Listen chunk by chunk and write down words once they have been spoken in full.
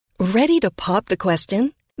Ready to pop the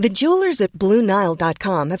question? The jewelers at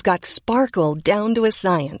BlueNile.com have got sparkle down to a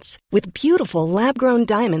science with beautiful lab-grown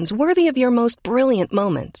diamonds worthy of your most brilliant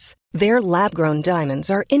moments. Their lab-grown diamonds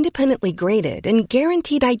are independently graded and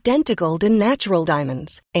guaranteed identical to natural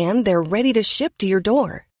diamonds, and they're ready to ship to your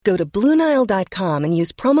door. Go to BlueNile.com and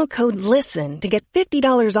use promo code LISTEN to get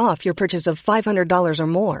 $50 off your purchase of $500 or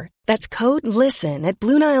more. That's code LISTEN at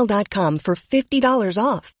BlueNile.com for $50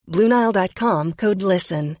 off. BlueNile.com, code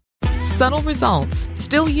LISTEN. Subtle results,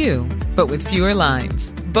 still you, but with fewer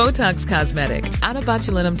lines. Botox Cosmetic, out of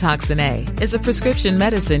botulinum toxin A, is a prescription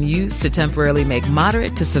medicine used to temporarily make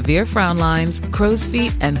moderate to severe frown lines, crow's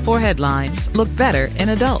feet, and forehead lines look better in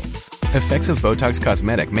adults. Effects of Botox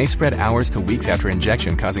Cosmetic may spread hours to weeks after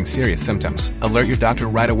injection, causing serious symptoms. Alert your doctor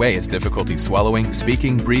right away as difficulty swallowing,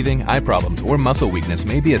 speaking, breathing, eye problems, or muscle weakness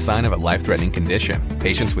may be a sign of a life-threatening condition.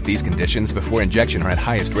 Patients with these conditions before injection are at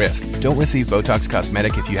highest risk. Don't receive Botox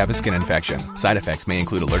Cosmetic if you have a skin infection. Side effects may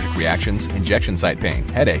include allergic reactions, injection site pain,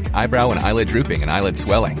 headache, eyebrow and eyelid drooping, and eyelid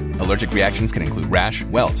swelling. Allergic reactions can include rash,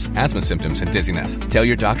 welts, asthma symptoms, and dizziness. Tell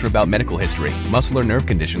your doctor about medical history, muscle or nerve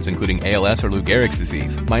conditions including ALS or Lou Gehrig's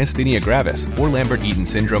disease, myasthenia gravis, or Lambert-Eaton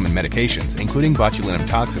syndrome, and medications, including botulinum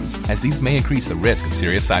toxins, as these may increase the risk of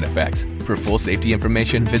serious side effects. For full safety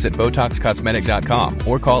information, visit BotoxCosmetic.com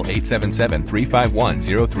or call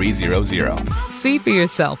 877-351-0300. See for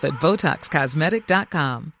yourself at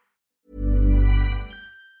BotoxCosmetic.com.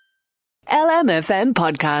 LMFM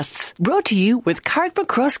podcasts, brought to you with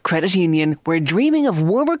Carrickmacross Credit Union, where dreaming of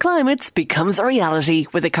warmer climates becomes a reality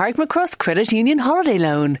with a Carrickmacross Credit Union holiday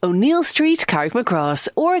loan. O'Neill Street, Carrickmacross,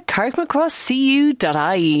 or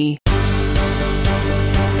carrickmacrosscu.ie.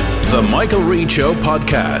 The Michael Reid Show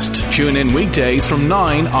podcast. Tune in weekdays from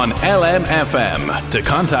 9 on LMFM. To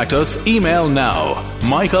contact us, email now,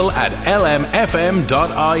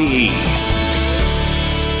 michael@lmfm.ie.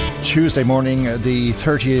 Tuesday morning, the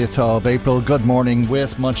 30th of April. Good morning,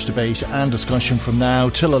 with much debate and discussion from now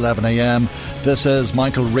till 11 a.m. This is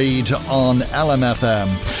Michael Reid on LMFM.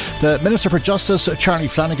 The Minister for Justice, Charlie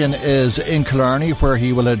Flanagan, is in Killarney, where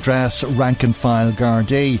he will address rank and file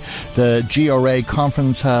Gardaí. The GRA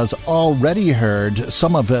conference has already heard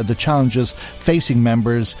some of the challenges facing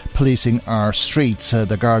members policing our streets.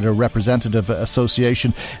 The Garda Representative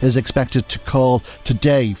Association is expected to call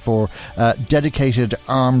today for a dedicated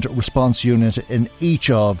armed response unit in each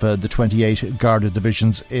of the 28 Garda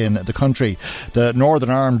divisions in the country. The Northern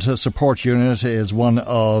Armed Support Unit is one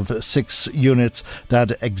of 6 units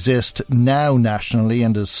that exist now nationally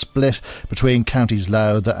and is split between counties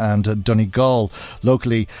Louth and Donegal.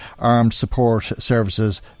 Locally, armed support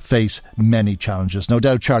services face many challenges. No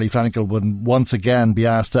doubt Charlie Flanagan would once again be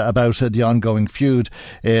asked about the ongoing feud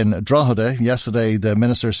in Drogheda. Yesterday, the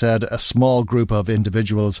Minister said a small group of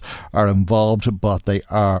individuals are involved, but they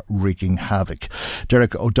are wreaking havoc.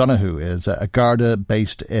 Derek O'Donoghue is a Garda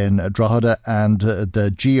based in Drogheda and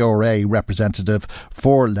the GRA representative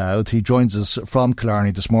for Louth. He joins us from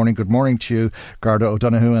Killarney this morning. Good morning to you, Garda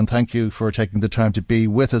O'Donoghue, and thank you for taking the time to be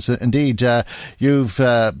with us. Indeed, you've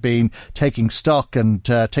been taking stock and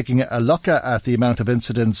taking a look at the amount of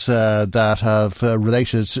incidents that have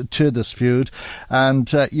related to this feud,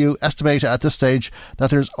 and you estimate at this stage that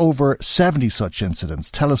there's over 70 such incidents.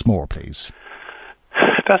 Tell us more, please.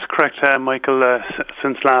 That's correct, Michael.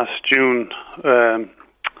 Since last June,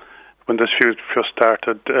 when this feud first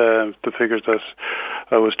started, the figures that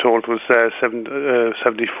I was told was 74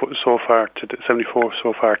 so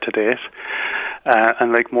far to date.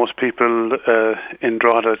 And like most people in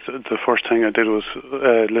Drogheda, the first thing I did was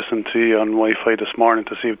listen to you on Wi-Fi this morning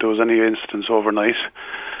to see if there was any instance overnight.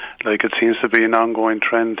 Like, it seems to be an ongoing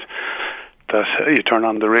trend that you turn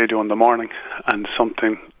on the radio in the morning and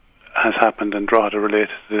something has happened in Drogheda related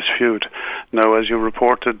to this feud. Now, as you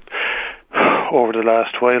reported, over the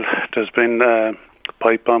last while, there's been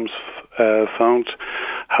pipe bombs found,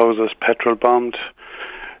 houses petrol bombed,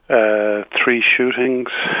 3 shootings,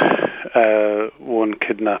 1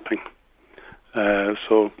 kidnapping.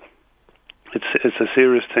 So it's a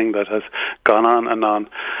serious thing that has gone on.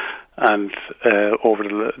 And over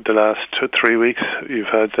the last 3 weeks, you've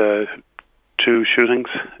had 2 shootings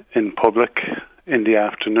in public in the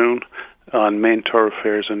afternoon on main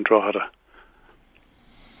thoroughfares in Drogheda.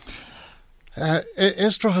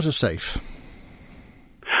 Is Drogheda safe?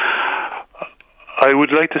 I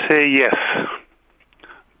would like to say yes,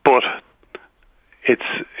 but it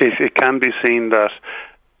can be seen that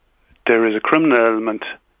there is a criminal element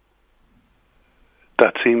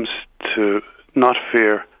that seems to not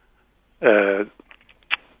fear the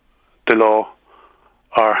law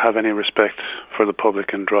or have any respect for the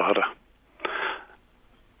public in Drogheda.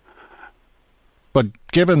 But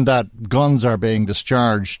given that guns are being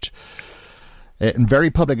discharged in very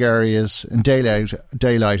public areas in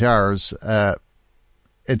daylight hours,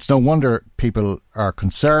 it's no wonder people are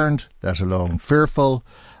concerned, let alone fearful,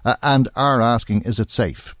 and are asking, is it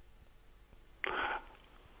safe?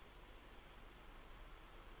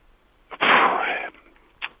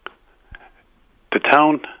 The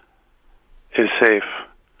town is safe,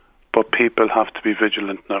 but people have to be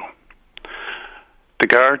vigilant now. The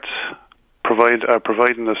guards are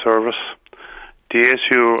providing the service. The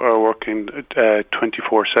ASU are working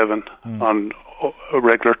 24/7 on a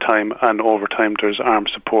regular time and overtime. There's armed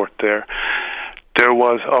support there. There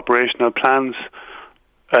was operational plans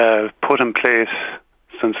put in place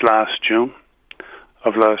since last June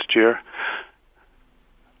of last year.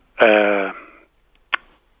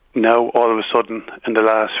 Now, all of a sudden, in the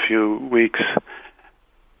last few weeks,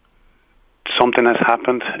 something has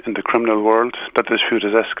happened in the criminal world that this feud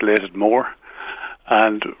has escalated more,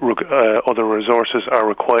 and other resources are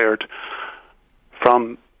required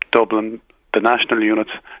from Dublin, the national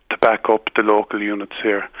units, to back up the local units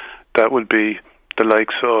here. That would be the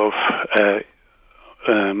likes of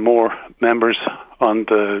more members on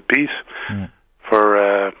the beat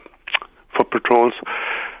for foot patrols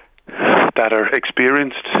that are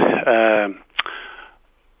experienced.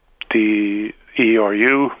 The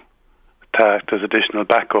ERU to act as additional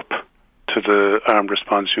backup to the armed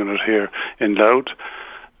response unit here in Louth,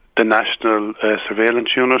 the national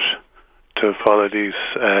surveillance unit to follow these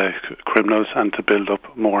criminals and to build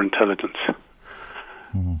up more intelligence.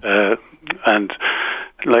 And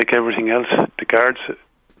like everything else, the guards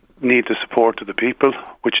need the support of the people,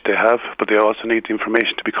 which they have, but they also need the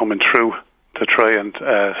information to be coming through to try and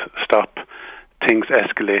stop things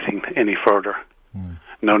escalating any further.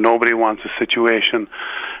 Now, nobody wants a situation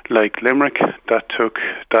like Limerick that took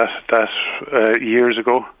that years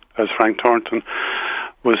ago, as Frank Thornton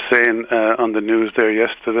was saying on the news there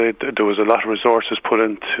yesterday. There was a lot of resources put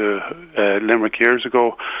into Limerick years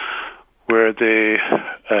ago, where they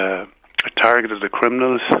targeted the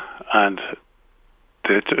criminals and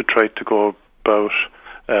they tried to go about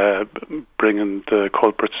bringing the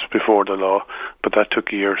culprits before the law, but that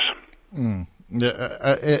took years.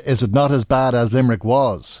 Is it not as bad as Limerick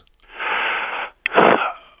was?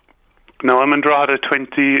 No, I'm in Drogheda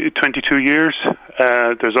 22 years.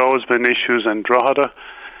 There's always been issues in Drogheda.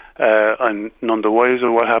 I'm none the wiser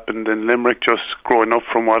what happened in Limerick, just growing up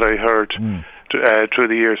from what I heard through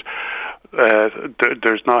the years.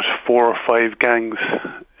 There's not 4 or 5 gangs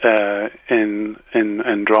in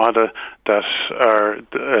Drogheda that are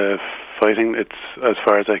fighting. It's, as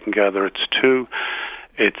far as I can gather, it's 2.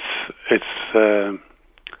 It's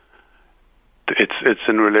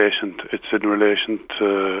in relation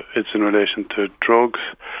to drugs,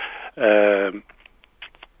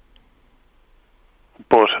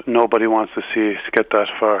 but nobody wants to see it get that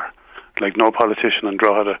far. Like, no politician in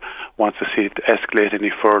Drogheda wants to see it escalate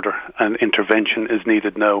any further, and intervention is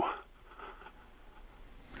needed now.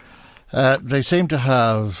 They seem to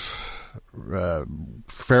have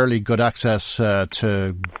fairly good access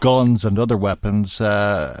to guns and other weapons.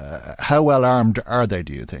 How well armed are they,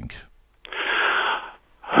 do you think?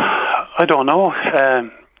 I don't know.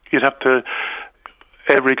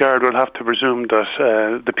 Every guard will have to presume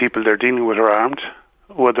that the people they're dealing with are armed,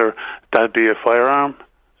 whether that be a firearm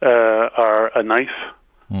or a knife,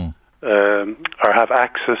 or have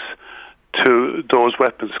access to those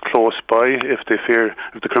weapons close by if the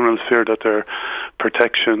criminals fear that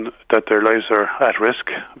their lives are at risk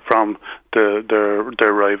from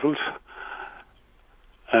their rivals.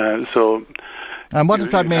 And what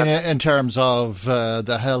does that mean in terms of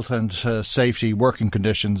the health and safety working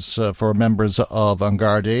conditions for members of An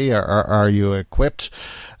Gardaí? Are you equipped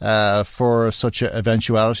for such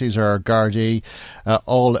eventualities? Are Gardaí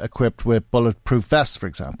all equipped with bulletproof vests, for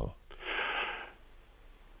example?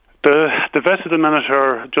 The vests at the minute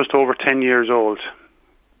are just over 10 years old.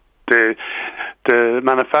 The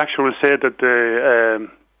manufacturer will say that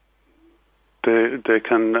they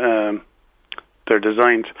can they're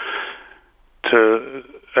designed to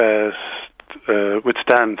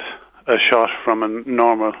withstand a shot from a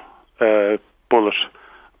normal bullet.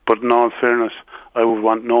 But in all fairness, I would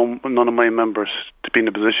want none of my members to be in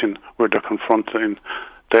a position where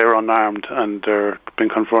they're unarmed and they're being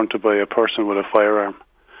confronted by a person with a firearm.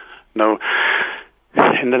 Now,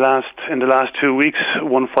 in the last 2 weeks,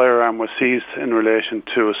 one firearm was seized in relation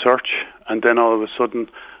to a search, and then all of a sudden,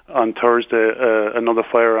 on Thursday, another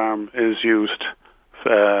firearm is used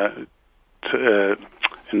in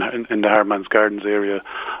the Hardman's Gardens area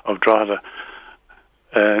of Drogheda.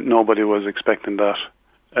 Nobody was expecting that.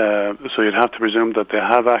 So you'd have to presume that they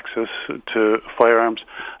have access to firearms,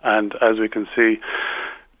 and as we can see,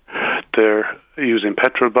 they're using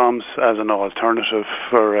petrol bombs as an alternative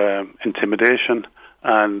for intimidation,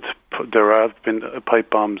 and there have been pipe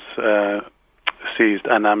bombs seized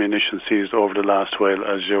and ammunition seized over the last while,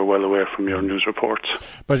 as you're well aware from your news reports.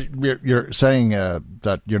 But you're saying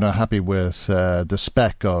that you're not happy with the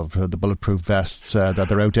spec of the bulletproof vests, that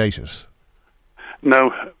they're outdated.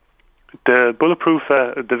 No, the bulletproof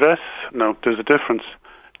the vests. No, there's a difference.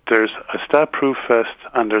 There's a stab-proof vest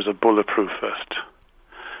and there's a bulletproof vest.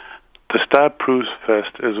 The stab-proof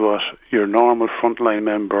vest is what your normal frontline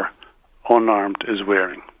member, unarmed, is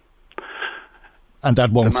wearing. And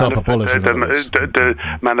that won't stop a bullet. The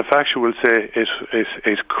manufacturer will say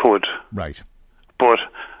it could. Right. But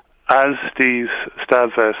as these stab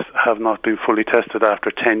vests have not been fully tested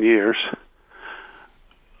after 10 years,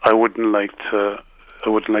 I wouldn't like to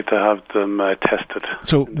have them tested.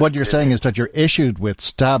 So what you're saying is that you're issued with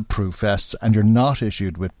stab-proof vests and you're not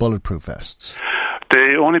issued with bulletproof vests?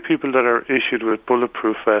 The only people that are issued with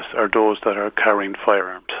bulletproof vests are those that are carrying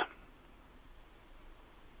firearms.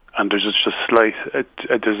 And there's just a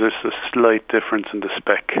slight difference in the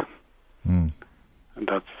spec, and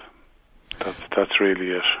that's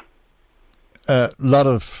really it. A lot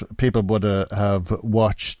of people would have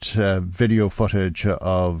watched video footage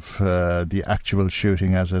of the actual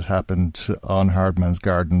shooting as it happened on Hardman's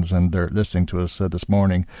Gardens, and they're listening to us this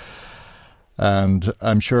morning. And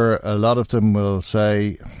I'm sure a lot of them will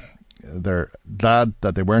say they're glad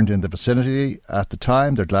that they weren't in the vicinity at the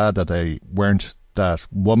time. They're glad that they weren't that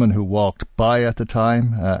woman who walked by at the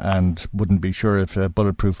time, and wouldn't be sure if a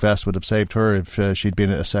bulletproof vest would have saved her if she'd been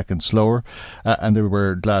a second slower. And they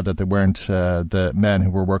were glad that they weren't the men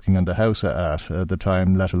who were working on the house at the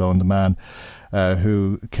time, let alone the man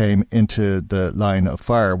who came into the line of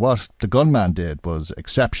fire. What the gunman did was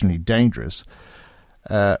exceptionally dangerous.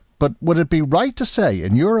 But would it be right to say,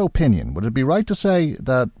 in your opinion,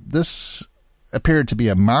 that this appeared to be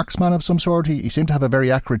a marksman of some sort? He seemed to have a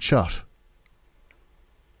very accurate shot.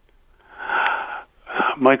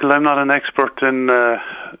 Michael, I'm not an expert in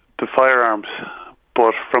the firearms,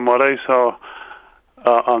 but from what I saw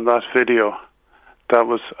on that video, that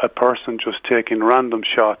was a person just taking random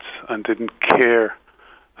shots and didn't care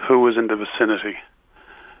who was in the vicinity.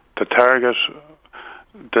 The target,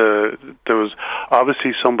 there was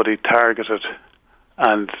obviously somebody targeted,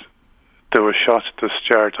 and there were shots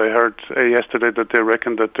discharged. I heard yesterday that they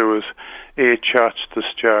reckoned that there was 8 shots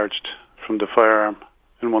discharged from the firearm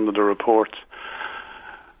in one of the reports.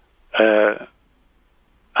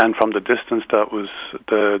 And from the distance that was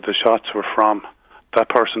the shots were from, that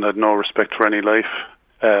person had no respect for any life.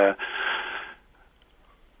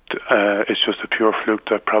 It's just a pure fluke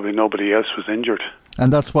that probably nobody else was injured.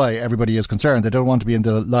 And that's why everybody is concerned. They don't want to be in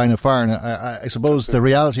the line of fire. And I suppose the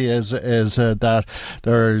reality is that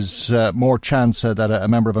there's more chance that a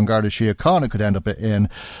member of An Garda Síochána could end up in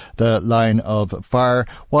the line of fire.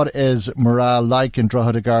 What is morale like in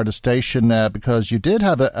Drogheda Garda Station? Because you did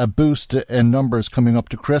have a boost in numbers coming up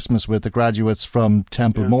to Christmas with the graduates from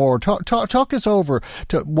Templemore. Yeah. Talk us over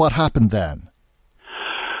to what happened then.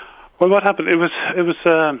 Well, what happened? It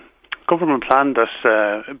was government plan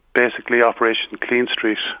that basically Operation Clean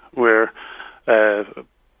Street, where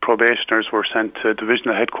probationers were sent to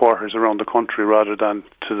divisional headquarters around the country rather than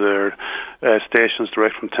to their stations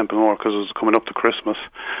direct from Templemore, because it was coming up to Christmas.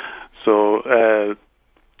 So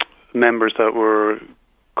members that were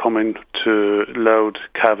coming to Louth,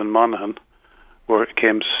 Cavan, Monaghan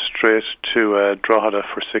came straight to Drogheda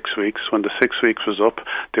for 6 weeks. When the 6 weeks was up,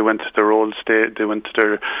 they went to their old they went to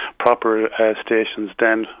their proper stations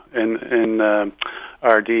then in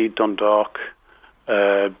Ardee, Dundalk,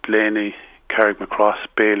 Blaney, Carrickmacross,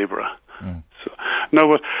 Baileyborough. So, no,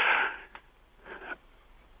 but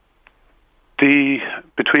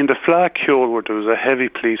between the Flag Cure, where there was a heavy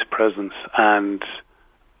police presence, and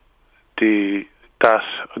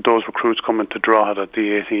those recruits coming to Drogheda,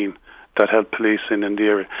 the 18 that helped policing in the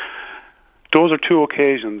area. Those are 2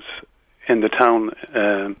 occasions in the town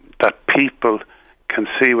that people can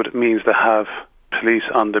see what it means to have police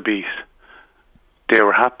on the beat. They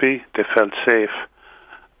were happy, they felt safe,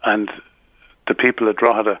 and the people at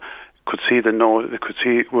Drogheda could see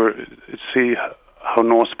see how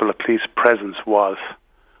noticeable a police presence was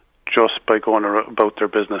just by going about their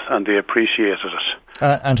business, and they appreciated it.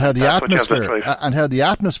 And how the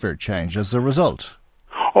atmosphere changed as a result.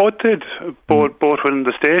 Oh, it did, both within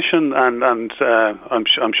the station and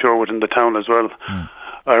I'm sure within the town as well.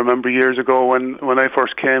 I remember years ago when I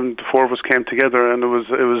first came, the 4 of us came together, and it was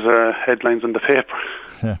headlines in the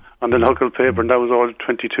paper, on the local paper, and that was all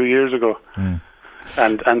 22 years ago.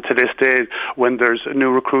 And to this day, when there's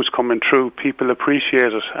new recruits coming through, people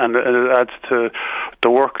appreciate it, and it adds to the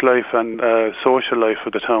work life and social life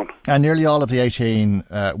of the town. And nearly all of the 18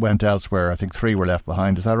 went elsewhere. I think 3 were left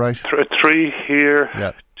behind. Is that right? 3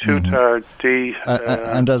 here, 2 to Ardee.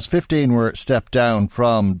 And as 15 were stepped down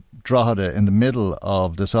from Drogheda in the middle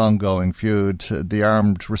of this ongoing feud, the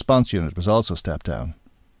Armed Response Unit was also stepped down.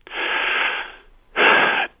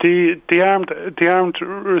 The armed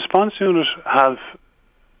response unit have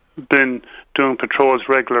been doing patrols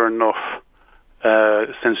regular enough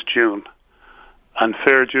since June, and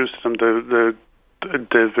fair dues to them,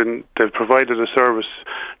 they've provided a service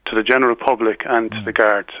to the general public and to the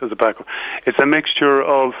guards as a backup. It's a mixture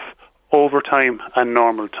of overtime and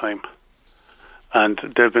normal time, and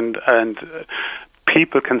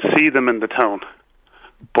people can see them in the town.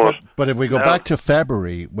 But if we go back to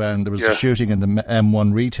February, when there was a shooting in the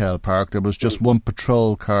M1 retail park, there was just one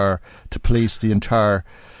patrol car to police the entire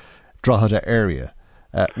Drogheda area,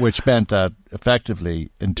 which meant that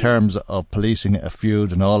effectively, in terms of policing a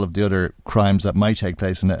feud and all of the other crimes that might take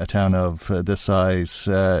place in a town of this size,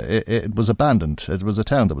 it was abandoned. It was a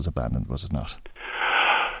town that was abandoned, was it not?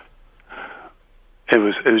 It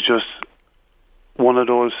was just one of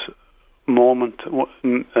those moments, one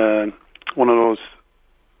of those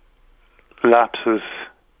lapses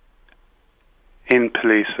in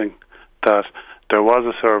policing, that there was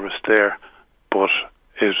a service there, but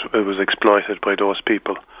it was exploited by those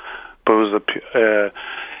people. But it was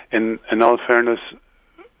in all fairness,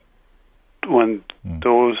 when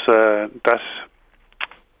that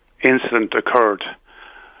incident occurred,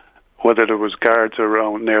 whether there was guards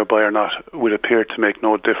around nearby or not would appear to make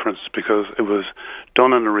no difference, because it was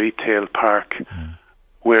done in a retail park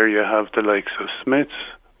where you have the likes of Smith's,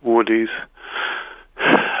 Woody's,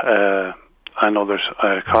 and others,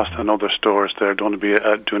 Costa and other stores. They're going to be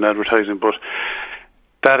doing advertising, but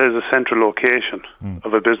that is a central location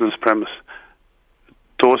of a business premise.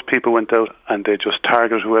 Those people went out and they just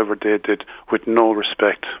targeted whoever they did, with no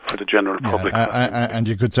respect for the general public. And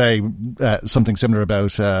you could say something similar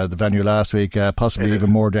about the venue last week, possibly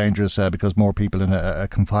even more dangerous because more people in a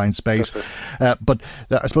confined space. But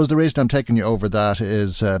I suppose the reason I'm taking you over that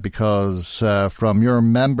is because from your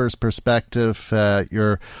members' perspective,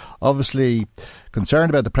 you're obviously concerned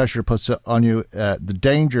about the pressure it puts on you, the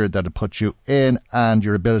danger that it puts you in, and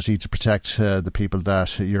your ability to protect the people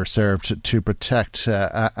that you're served to protect.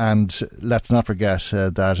 And let's not forget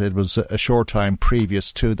that it was a short time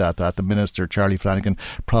previous to that the Minister, Charlie Flanagan,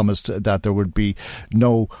 promised that there would be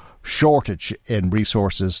no shortage in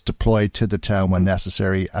resources deployed to the town when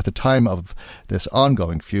necessary. At the time of this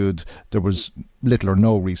ongoing feud, there was little or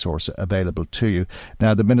no resource available to you.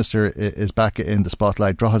 Now the Minister is back in the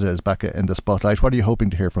spotlight. Drogheda is back in the spotlight. What are you hoping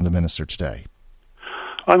to hear from the Minister today?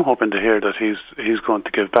 I'm hoping to hear that he's going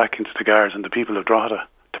to give back into the guards and the people of Drogheda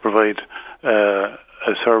to provide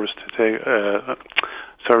a service to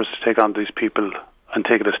take on these people and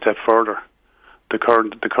take it a step further. The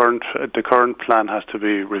current plan has to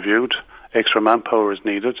be reviewed. Extra manpower is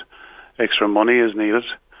needed. Extra money is needed.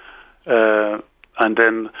 And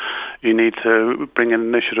then you need to bring in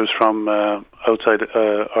initiatives from outside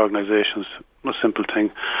organisations. A simple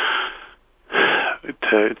thing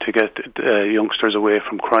to get youngsters away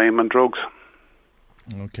from crime and drugs.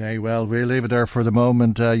 Okay, well, we'll leave it there for the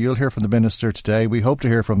moment. You'll hear from the Minister today. We hope to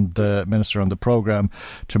hear from the Minister on the programme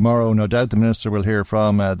tomorrow. No doubt the Minister will hear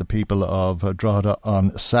from the people of Drogheda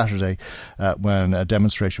on Saturday when a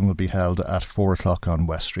demonstration will be held at 4 o'clock on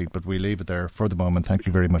West Street. But we leave it there for the moment. Thank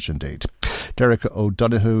you very much indeed. Derek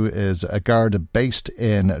O'Donoghue is a Garda based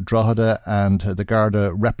in Drogheda and the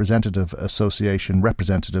Garda Representative Association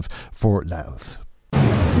representative for Louth.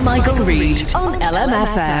 Michael Reid on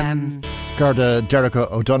LMFM. Garda Derek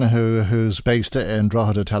O'Donoghue, who's based in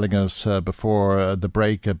Drogheda, telling us before the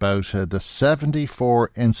break about the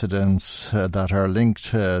 74 incidents that are linked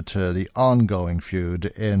to the ongoing feud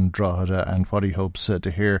in Drogheda, and what he hopes to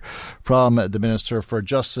hear from the Minister for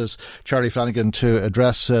Justice, Charlie Flanagan, to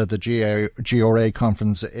address the GRA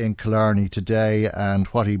conference in Killarney today, and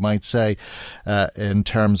what he might say in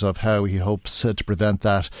terms of how he hopes to prevent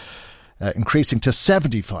that increasing to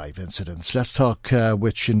 75 incidents. Let's talk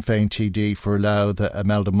with Sinn Féin TD for Louth,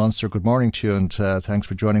 Imelda Munster. Good morning to you, and thanks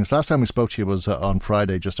for joining us. Last time we spoke to you was on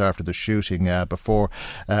Friday, just after the shooting, before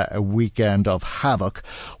a weekend of havoc.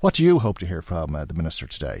 What do you hope to hear from the Minister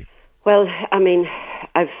today? Well, I mean,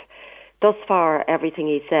 thus far, everything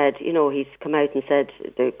he said, he's come out and said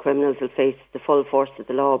the criminals will face the full force of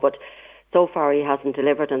the law, but so far he hasn't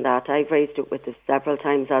delivered on that. I've raised it with us several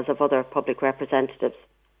times, as have other public representatives.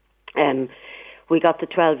 We got the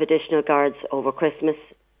 12 additional guards over Christmas.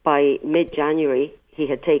 by mid-January, he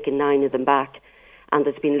had taken 9 of them back, and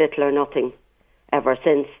there's been little or nothing ever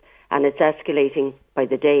since, and it's escalating by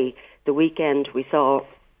the day. The weekend we saw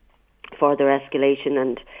further escalation,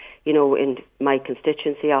 and in my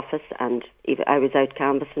constituency office, and even I was out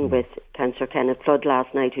canvassing with Councillor Kenneth Flood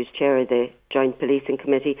last night, who's chair of the Joint Policing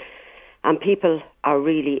Committee, and people are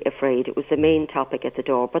really afraid. It was the main topic at the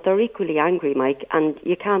door, but they're equally angry, Mike, and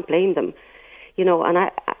you can't blame them.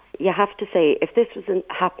 And you have to say, if this was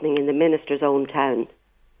happening in the Minister's own town,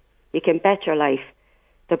 you can bet your life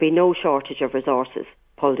there'd be no shortage of resources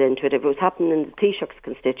pulled into it. If it was happening in the Taoiseach's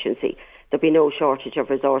constituency, there'd be no shortage of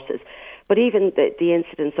resources. But even the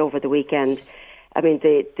incidents over the weekend, I mean,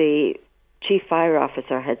 the Chief Fire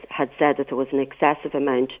Officer had said that there was an excessive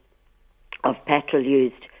amount of petrol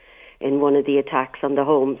used in one of the attacks on the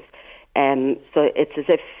homes. So it's as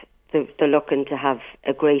if they're looking to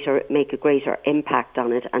make a greater impact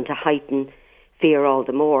on it and to heighten fear all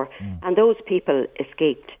the more. And those people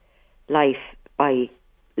escaped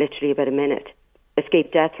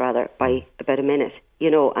escaped death by about a minute,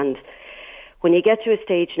 and when you get to a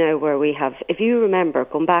stage now where we have, if you remember,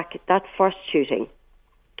 going back, that first shooting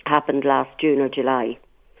happened last June or July.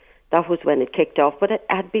 That was when it kicked off, but it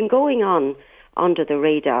had been going on under the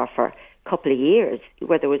radar for a couple of years,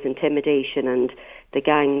 where there was intimidation and the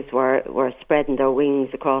gangs were spreading their wings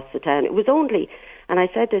across the town. It was only, and I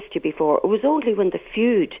said this to you before, it was only when the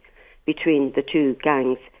feud between the two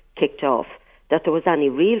gangs kicked off that there was any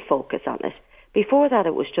real focus on it. Before that,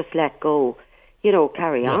 it was just let go,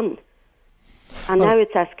 carry on. And now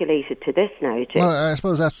it's escalated to this now, too. Well, I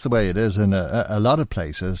suppose that's the way it is in a lot of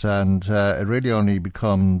places, and it really only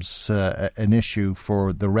becomes an issue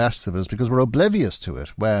for the rest of us because we're oblivious to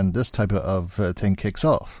it when this type of thing kicks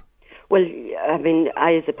off. Well, I mean,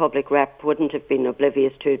 I as a public rep wouldn't have been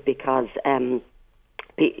oblivious to it because,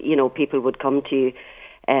 people would come to you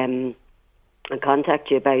and contact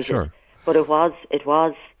you about it. But it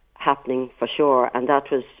was happening for sure, and that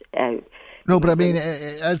was... No, but I mean,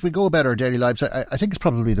 as we go about our daily lives, I think it's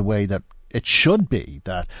probably the way that it should be,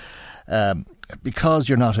 that because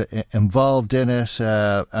you're not involved in it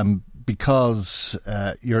and because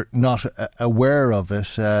you're not aware of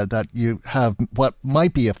it, that you have what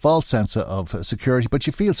might be a false sense of security, but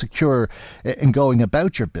you feel secure in going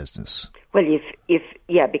about your business. Well,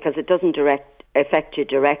 because it doesn't affect you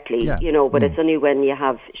directly, but it's only when you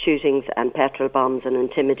have shootings and petrol bombs and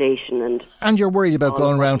intimidation and you're worried about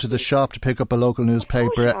going around to the shop to pick up a local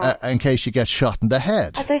newspaper in case you get shot in the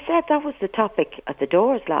head. As I said, that was the topic at the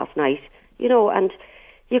doors last night, and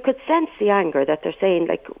you could sense the anger that they're saying,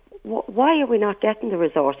 like, why are we not getting the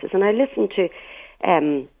resources? And I listened to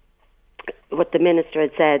what the Minister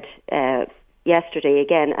had said yesterday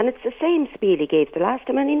again, and it's the same spiel he gave the last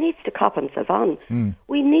time, and he needs to cop himself on.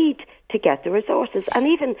 We need to get the resources. And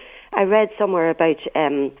even I read somewhere about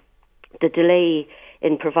the delay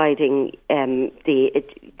in providing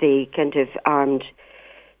the kind of armed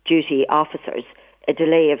duty officers, a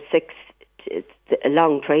delay of a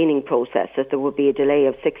long training process, that there would be a delay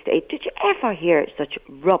of 6 to 8. Did you ever hear such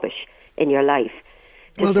rubbish in your life?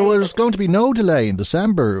 Well, there was going to be no delay in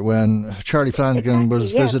December when Charlie Flanagan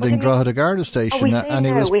was visiting Drogheda Garda Station.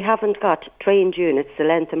 We haven't got trained units the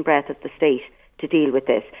length and breadth of the state to deal with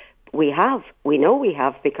this. We know we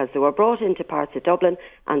have, because they were brought into parts of Dublin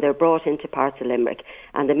and they're brought into parts of Limerick.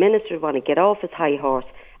 And the Minister would want to get off his high horse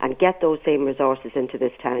and get those same resources into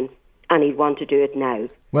this town, and he'd want to do it now.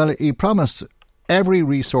 Well, he promised every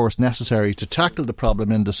resource necessary to tackle the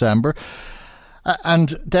problem in December.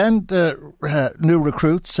 And then the new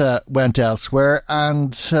recruits went elsewhere,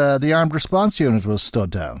 and the Armed Response Unit was stood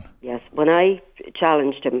down. Yes, when I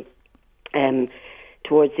challenged him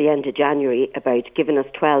towards the end of January about giving us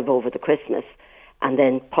 12 over the Christmas and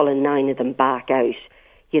then pulling 9 of them back out,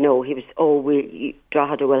 he was,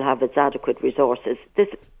 Drogheda will have its adequate resources. This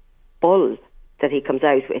bull that he comes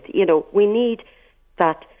out with, we need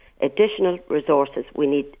that additional resources. We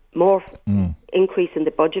need more increase in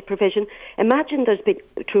the budget provision. Imagine there's been,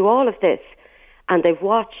 through all of this, and they've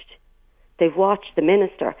watched the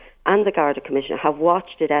Minister and the Garda Commissioner have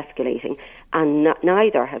watched it escalating, and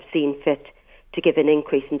neither have seen fit to give an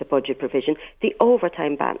increase in the budget provision. The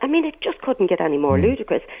overtime ban, I mean, it just couldn't get any more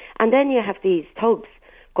ludicrous. And then you have these thugs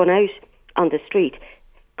going out on the street,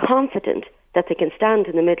 confident that they can stand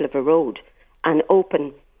in the middle of a road and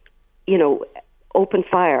open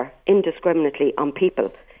fire indiscriminately on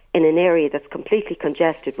people in an area that's completely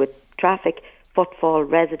congested with traffic, footfall,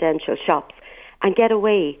 residential shops, and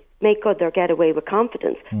make good their getaway with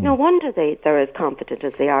confidence. No wonder they're as confident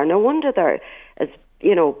as they are. No wonder they're as,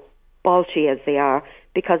 balshy as they are,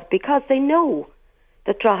 because they know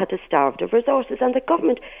that Drogheda is starved of resources, and the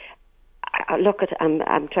government.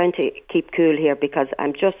 I'm trying to keep cool here because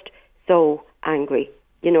I'm just so angry.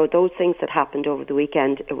 You know, those things that happened over the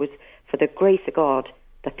weekend, it was for the grace of God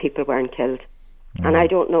that people weren't killed. And I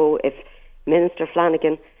don't know if Minister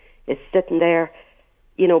Flanagan is sitting there,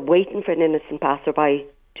 you know, waiting for an innocent passerby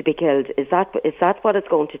to be killed. Is that what it's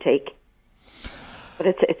going to take? But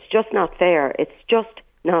it's just not fair. It's just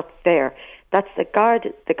not fair. That's the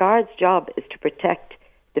guard's job is to protect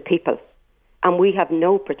the people. And we have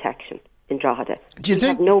no protection in Drogheda. We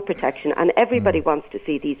have no protection, and everybody wants to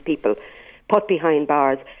see these people put behind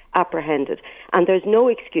bars, apprehended. And there's no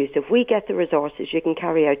excuse. If we get the resources, you can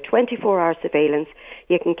carry out 24-hour surveillance,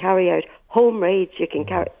 you can carry out home raids, you can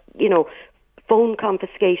carry, you know, phone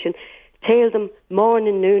confiscation, tail them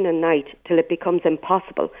morning, noon and night till it becomes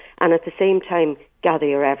impossible, and at the same time gather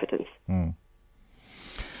your evidence.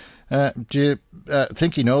 Do you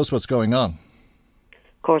think he knows what's going on?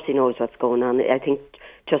 Of course he knows what's going on. I think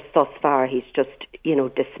just thus far he's just, you know,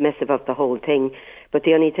 dismissive of the whole thing. But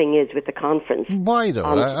the only thing is with the conference... Why though?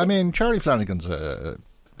 I mean, Charlie Flanagan's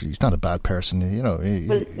he's not a bad person, you know.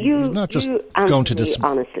 He's not just going to dismiss...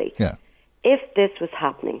 honestly. Yeah. If this was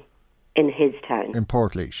happening in his town... In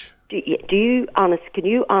Portlaoise. Can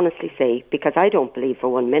you honestly say, because I don't believe for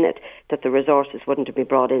 1 minute that the resources wouldn't have been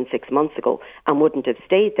brought in 6 months ago and wouldn't have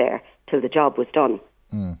stayed there till the job was done.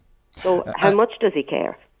 So how much does he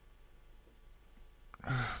care?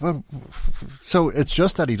 Well, so it's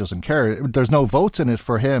just that he doesn't care. There's no votes in it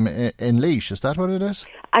for him in Laois. Is that what it is?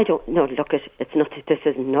 I don't know. Look, it's not. This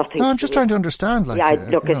is nothing. No, I'm just trying to understand. Like,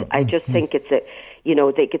 I just think it's a. You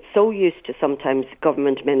know, they get so used to sometimes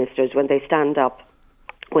government ministers when they stand up,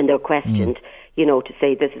 when they're questioned, you know, to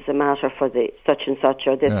say this is a matter for the such and such,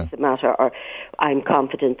 or this is a matter, or I'm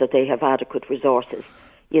confident that they have adequate resources,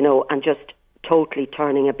 you know, and just totally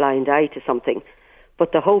turning a blind eye to something.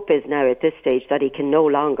 But the hope is now at this stage that he can no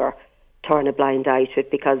longer turn a blind eye to it,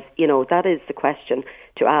 because, you know, that is the question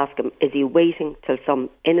to ask him. Is he waiting till some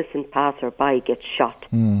innocent passer-by gets shot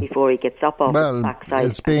before he gets up off his backside?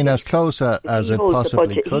 It's been as close as it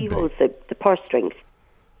possibly could be. He holds the purse strings.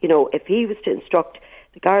 You know, if he was to instruct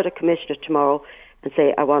the Garda Commissioner tomorrow and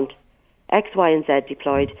say, I want X, Y and Z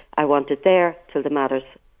deployed, I want it there till the matter's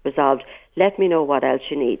resolved, let me know what else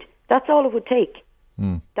you need. That's all it would take.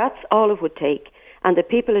 That's all it would take. And the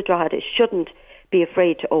people of Drogheda shouldn't be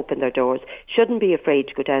afraid to open their doors, shouldn't be afraid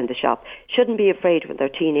to go down the shop, shouldn't be afraid when their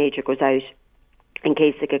teenager goes out in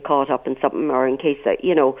case they get caught up in something, or in case that,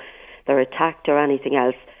 you know, they're attacked or anything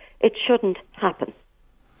else. It shouldn't happen.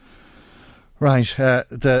 Right.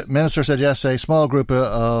 The Minister said yesterday, small group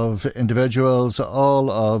of individuals,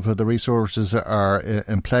 all of the resources are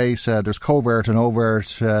in place. There's covert and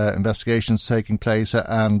overt investigations taking place,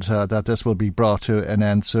 and that this will be brought to an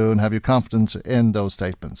end soon. Have you confidence in those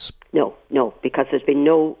statements? No, because there's been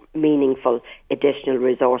no meaningful additional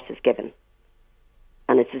resources given.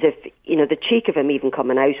 And it's as if, you know, the cheek of him even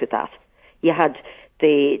coming out with that. You had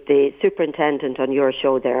the superintendent on your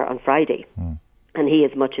show there on Friday, and he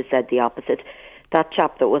as much as said the opposite. That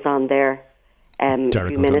chap that was on there a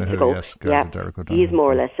few minutes ago, he's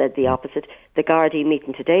more or less said the opposite. The Gardaí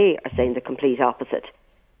meeting today are saying the complete opposite.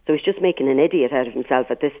 So he's just making an idiot out of himself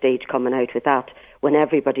at this stage, coming out with that when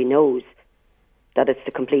everybody knows that it's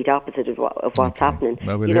the complete opposite of what's happening.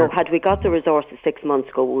 Well, you know, had we got the resources 6 months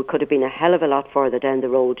ago, we could have been a hell of a lot further down the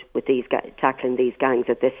road with these tackling these gangs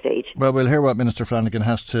at this stage. Well, we'll hear what Minister Flanagan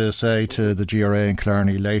has to say to the GRA in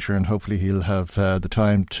Killarney later, and hopefully he'll have the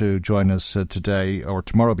time to join us today or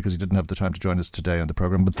tomorrow, because he didn't have the time to join us today on the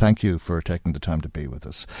programme. But thank you for taking the time to be with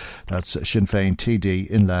us. That's Sinn Féin TD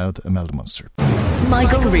in Louth, Imelda Munster.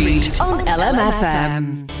 Michael Reid on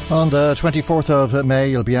LMFM. On the 24th of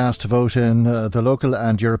May, you'll be asked to vote in the local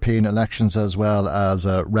and European elections, as well as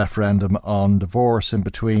a referendum on divorce. In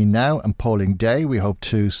between now and polling day, we hope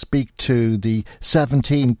to speak to the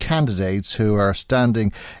 17 candidates who are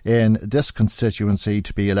standing in this constituency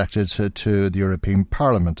to be elected to the European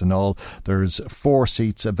Parliament. In all, there's 4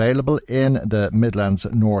 seats available in the Midlands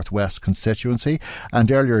North West constituency.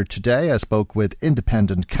 And earlier today, I spoke with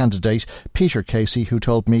independent candidate Peter Casey, who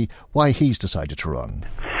told me why he's decided to run.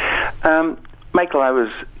 Michael, I was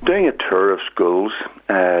doing a tour of schools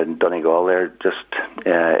in Donegal there just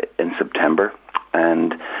in September,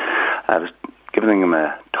 and I was giving them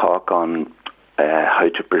a talk on how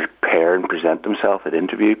to prepare and present themselves at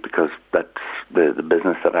interview, because that's the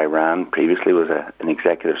business that I ran previously was an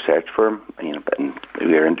executive search firm, you know, and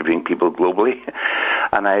we were interviewing people globally.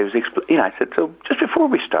 And I was, I said, so just before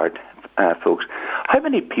we start, folks, how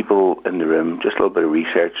many people in the room, just a little bit of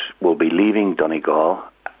research, will be leaving Donegal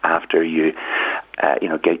after you,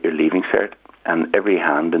 get your leaving cert? and every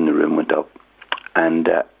hand in the room went up. And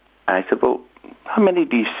I said, well, how many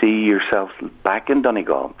do you see yourselves back in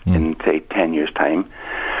Donegal in, say, 10 years' time?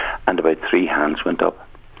 And about 3 hands went up.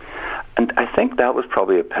 And I think that was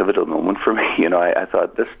probably a pivotal moment for me. You know, I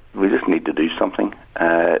thought, we just need to do something.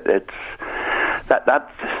 That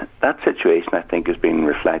situation, I think, is being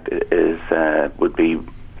reflected would be,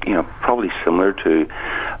 you know, probably similar to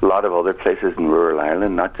a lot of other places in rural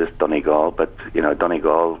Ireland, not just Donegal, but, you know,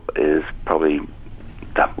 Donegal is probably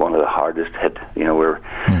one of the hardest hit. You know,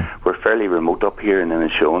 we're fairly remote up here in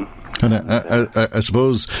Inishowen. And I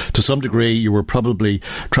suppose to some degree you were probably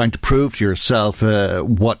trying to prove to yourself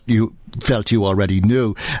what you felt you already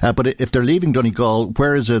knew. But if they're leaving Donegal,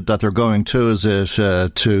 where is it that they're going to? Is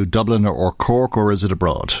it to Dublin or Cork, or is it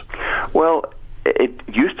abroad? Well, it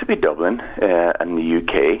used to be Dublin and the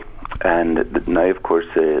UK. And now, of course,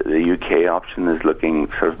 the UK option is looking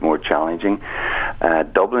sort of more challenging.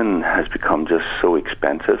 Dublin has become just so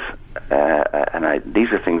expensive, and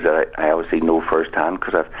these are things that I obviously know firsthand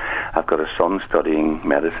because I've got a son studying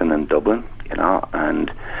medicine in Dublin, you know,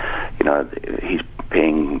 and you know he's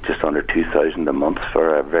paying just under 2,000 a month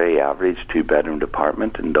for a very average 2-bedroom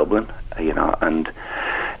apartment in Dublin, you know, and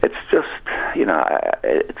it's just, you know,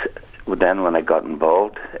 then when I got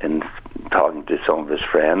involved in talking to some of his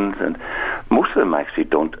friends, and most of them actually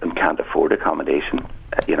don't and can't afford accommodation,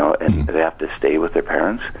 you know, and they have to stay with their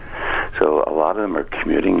parents. So a lot of them are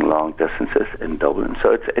commuting long distances in Dublin.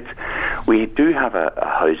 So we do have a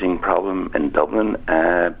housing problem in Dublin,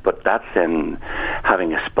 but that's then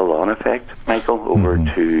having a spill-on effect, Michael, over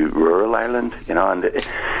to rural Ireland, you know, and it's,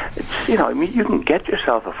 you know, I mean, you can get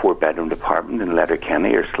yourself a 4-bedroom apartment in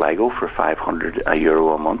Letterkenny or Sligo for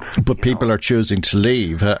 €500 a month. But people are choosing to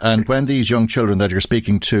leave, and when these young children that you're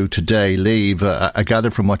speaking to today leave, I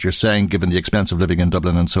gather from what you're saying, given the expense of living in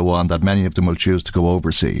Dublin and so on, that many of them will choose to go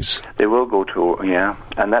overseas. They will go to, yeah,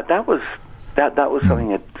 and that was something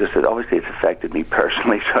that just obviously it's affected me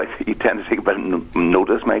personally. So you tend to take a bit of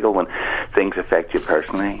notice, Michael, when things affect you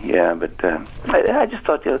personally. Yeah, but I just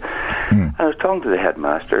thought, you know, I was talking to the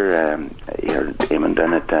headmaster, Eamon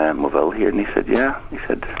down at Moville here, and he said,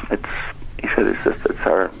 it's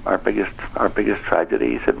our biggest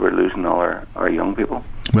tragedy. He said we're losing all our young people.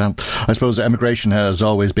 Well, I suppose emigration has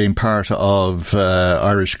always been part of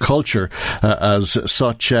Irish culture as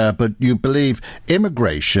such, but you believe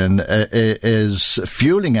immigration is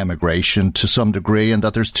fueling emigration to some degree, and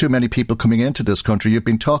that there's too many people coming into this country. You've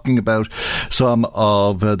been talking about some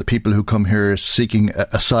of the people who come here seeking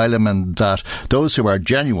asylum, and that those who are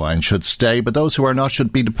genuine should stay, but those who are not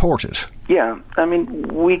should be deported. Yeah, I mean,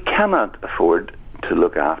 we cannot afford to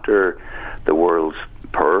look after the world's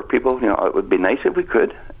poor people. You know, it would be nice if we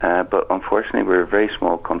could, but unfortunately we're a very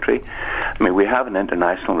small country. I mean, we have an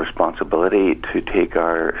international responsibility to take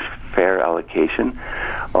our fair allocation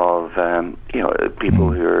of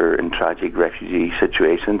people who are in tragic refugee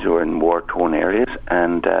situations or in war-torn areas,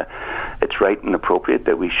 and it's right and appropriate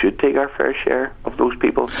that we should take our fair share of those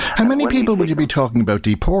people. How many people would you be talking about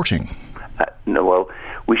deporting?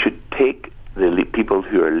 We should take the people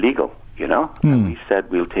who are legal. You know, and we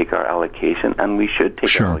said we'll take our allocation, and we should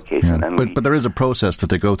take our allocation. Yeah. But there is a process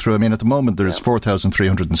that they go through. I mean, at the moment there's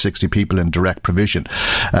 4,360 people in direct provision.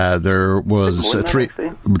 There was I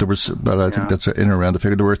think that's in and around the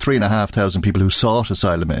figure. There were 3,500 people who sought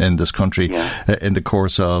asylum in this country in the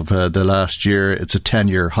course of the last year. It's a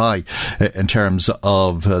 10-year high in terms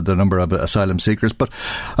of the number of asylum seekers. But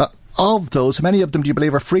of those, how many of them do you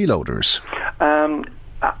believe are freeloaders?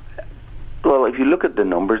 Well, if you look at the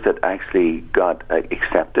numbers that actually got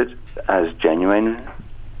accepted as genuine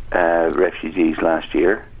refugees last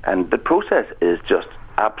year, and the process is just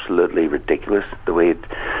absolutely ridiculous. The way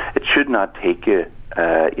it should not take you,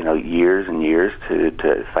 years and years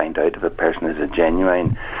to find out if a person is a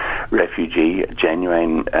genuine refugee, a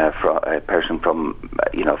genuine a person from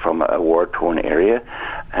a war-torn area,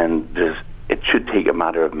 and it should take a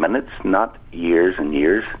matter of minutes, not years and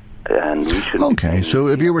years. And we should. Okay, so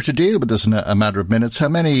if you were to deal with this in a matter of minutes, how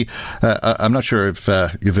many? I'm not sure if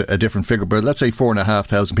you've a different figure, but let's say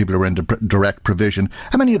 4,500 people are in direct provision.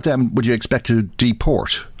 How many of them would you expect to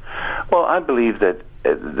deport? Well, I believe that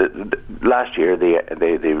last year they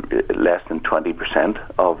less than 20%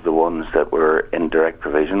 of the ones that were in direct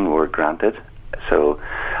provision were granted. So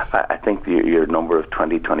I think your number of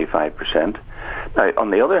 20-25%. Now,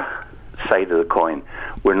 on the other side of the coin.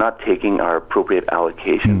 We're not taking our appropriate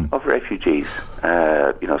allocation of refugees.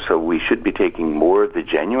 So we should be taking more of the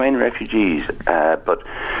genuine refugees.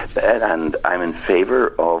 And I'm in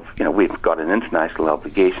favour of, we've got an international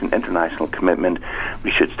obligation, international commitment.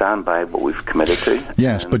 We should stand by what we've committed to.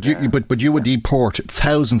 Yes, but you would deport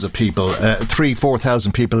thousands of people,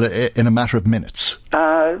 3,000-4,000 people in a matter of minutes.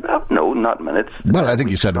 No, not minutes. Well, I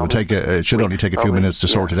think you said it should only take a few minutes to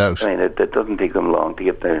sort it out. I mean, it doesn't take them long to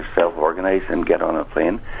get themselves organised and get on a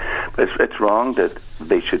plane. But it's wrong that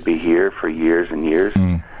they should be here for years and years,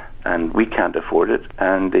 and we can't afford it,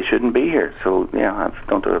 and they shouldn't be here. So, I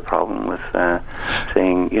don't have a problem with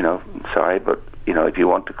saying, sorry, but, if you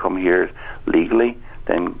want to come here legally,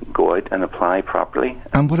 then go out and apply properly.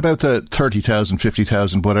 And what about the 30,000,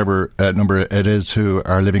 50,000, whatever number it is, who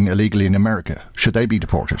are living illegally in America? Should they be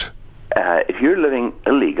deported? If you're living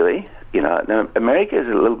illegally, now America is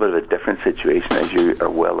a little bit of a different situation, as you are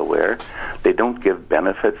well aware. They don't give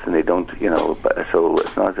benefits, and they don't, so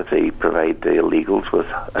it's not as if they provide the illegals with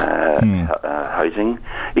housing,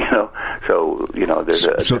 So,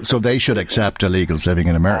 there's So they should accept illegals living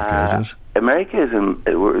in America, is it? America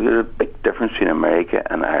there's a big difference between America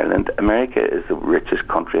and Ireland. America is the richest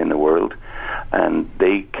country in the world, and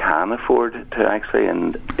they can afford to actually,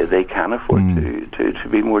 and they can afford to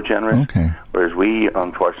be more generous. Okay. Whereas we,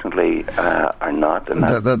 unfortunately, are not. And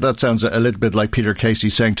that sounds a little bit like Peter Casey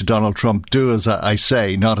saying to Donald Trump, "Do as I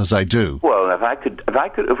say, not as I do." Well,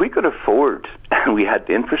 if we could afford, and we had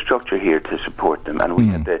the infrastructure here to support them, and we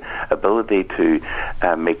had the ability to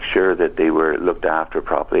make sure that they were looked after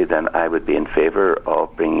properly, then I would be in favour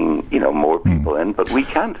of bringing, more people in. But we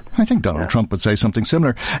can't. I think Donald Trump would say something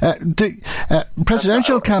similar. The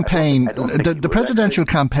presidential campaign, the presidential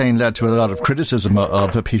campaign led to a lot of criticism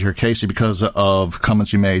of Peter Casey because of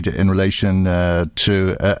comments you made in relation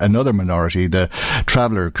to another minority, the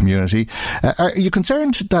traveller community. Are you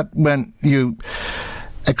concerned that when you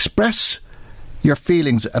express your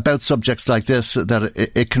feelings about subjects like this, that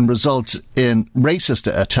it can result in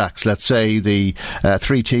racist attacks? Let's say the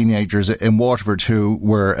 3 teenagers in Waterford who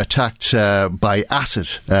were attacked by acid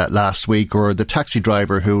last week, or the taxi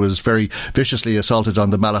driver who was very viciously assaulted on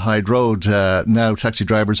the Malahide Road. Now taxi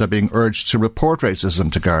drivers are being urged to report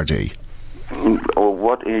racism to Gardaí. Well,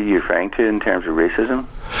 what are you referring to in terms of racism?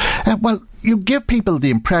 Well, you give people the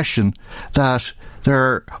impression that there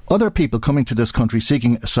are other people coming to this country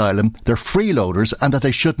seeking asylum, they're freeloaders, and that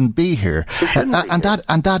they shouldn't be here.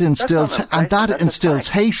 That instills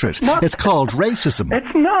hatred. It's called racism.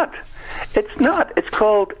 It's not. It's not. It's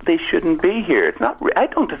called they shouldn't be here. It's not. I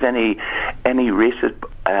don't have any racist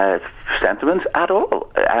sentiments at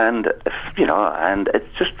all, and and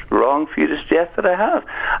it's just wrong for you to suggest that I have.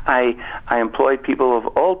 I employ people of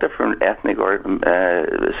all different ethnic or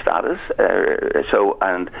status,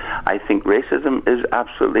 and I think racism is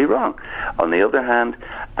absolutely wrong. On the other hand,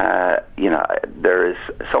 there is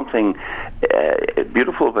something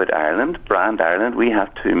beautiful about Ireland, Brand Ireland. We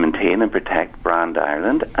have to maintain and protect Brand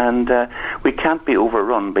Ireland, and we can't be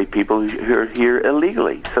overrun by people who are here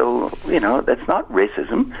illegally. So, it's not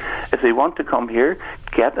racism. If they want to come here,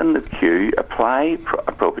 get in the queue, apply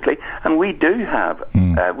appropriately, and we do have.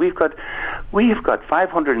 We've got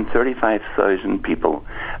 535,000 people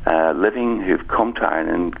living who've come to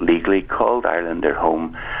Ireland legally, called Ireland their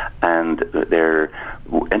home, and they're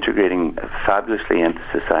integrating fabulously into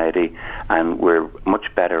society, and we're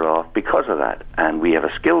much better off because of that. And we have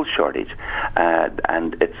a skills shortage,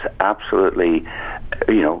 and it's absolutely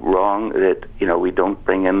wrong that we don't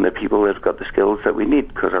bring in the people who've got the skills that we need,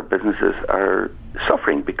 because our businesses are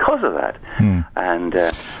suffering because of that. And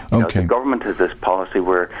the government has this policy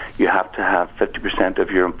where you have to have 50% of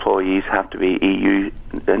your employees have to be EU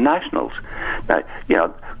nationals. Now,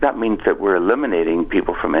 that means that we're eliminating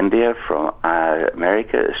people from India, from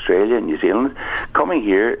America, Australia, New Zealand, coming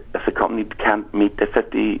here if the company can't meet the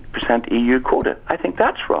 50% EU quota. I think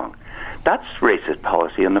that's wrong. That's racist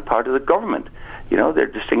policy on the part of the government. They're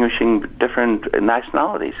distinguishing different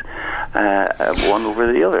nationalities, one over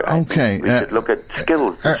the other. Okay. We should look at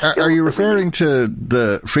skills. Are you referring to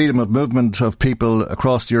the freedom of movement of people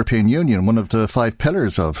across the European Union, one of the 5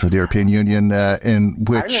 pillars of the European Union, in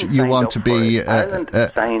which Ireland you want to be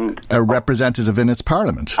a representative in its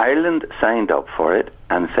parliament? Ireland signed up for it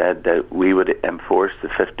and said that we would enforce the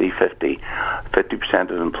 50-50. 50%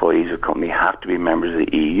 of employees of the company have to be members of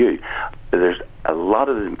the EU. There's a lot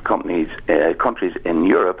of the countries in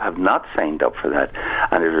Europe have not signed up for that.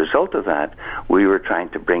 And as a result of that, we were trying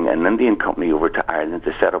to bring an Indian company over to Ireland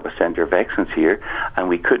to set up a centre of excellence here, and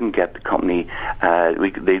we couldn't get the company,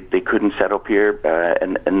 they couldn't set up here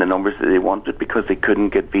in the numbers that they wanted because they couldn't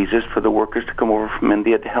get visas for the workers to come over from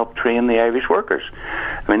India to help train the Irish workers.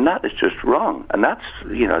 I mean, that is just wrong. And that's,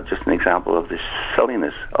 just an example of the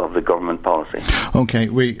silliness of the government policy. Okay,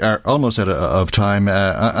 we are almost out of time.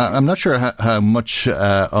 I'm not sure how much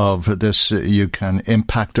of this you can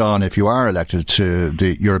impact on if you are elected to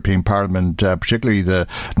the European Parliament, particularly the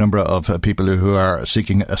number of people who are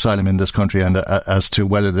seeking asylum in this country and as to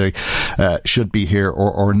whether they should be here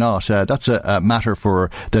or not. That's a matter for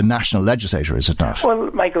the national legislature, is it not?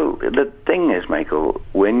 Well, Michael, the thing is,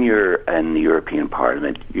 when you're in the European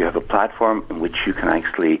Parliament, you have a platform in which you can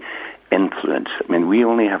actually influence. I mean, we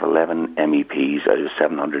only have 11 MEPs out of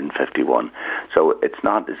 751, so it's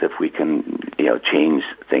not as if we can, change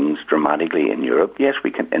things dramatically in Europe. Yes,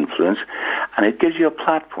 we can influence, and it gives you a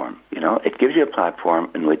platform. It gives you a platform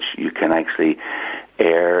in which you can actually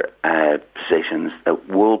air positions that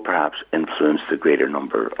will perhaps influence the greater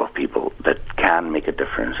number of people that can make a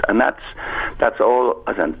difference. And that's all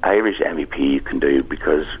as an Irish MEP you can do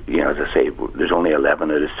because, as I say, there's only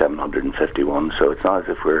 11 out of 751, so it's not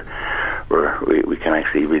as if we can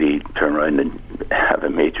actually really turn around and have a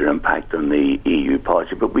major impact on the EU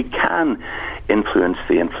policy, but we can influence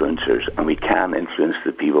the influencers and we can influence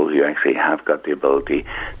the people who actually have got the ability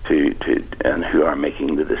to and who are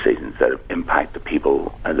making the decisions that impact the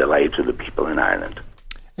people and the lives of the people in Ireland.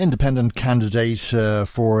 Independent candidate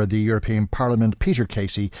for the European Parliament, Peter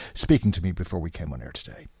Casey, speaking to me before we came on air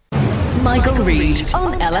today. Michael Reid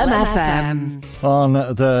on LMFM. On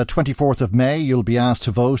the 24th of May, you'll be asked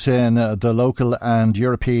to vote in the local and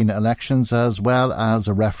European elections as well as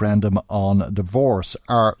a referendum on divorce.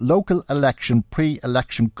 Our local election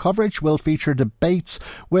pre-election coverage will feature debates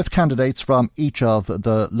with candidates from each of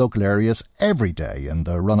the local areas every day in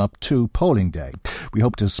the run-up to polling day. We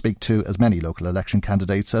hope to speak to as many local election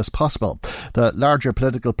candidates as possible. The larger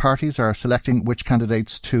political parties are selecting which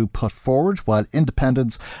candidates to put forward, while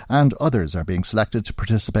independents and others are being selected to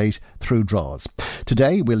participate through draws.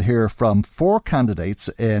 Today we'll hear from 4 candidates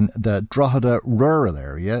in the Drogheda rural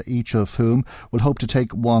area, each of whom will hope to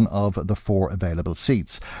take one of the 4 available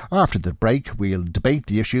seats. After the break, we'll debate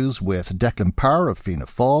the issues with Declan Power of Fianna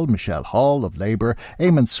Fáil, Michelle Hall of Labour,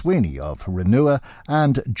 Eamon Sweeney of Renua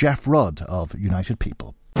and Jeff Rudd of United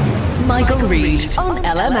People. Michael Reid on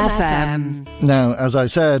LMFM. Now, as I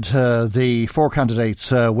said, the 4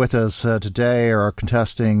 candidates with us today are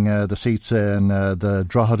contesting the seats in the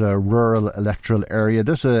Drogheda rural electoral area.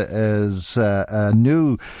 This is a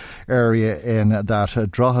new area in that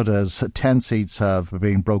Drogheda's 10 seats have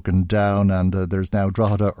been broken down and there's now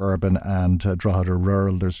Drogheda urban and Drogheda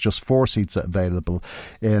rural. There's just 4 seats available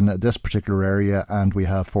in this particular area and we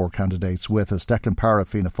have 4 candidates with us. Declan Power of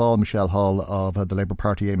Fianna Fáil, Michelle Hall of the Labour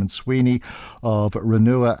Party, Eamon Sweeney of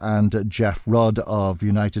Renua and Jeff Rudd of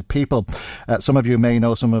United People. Some of you may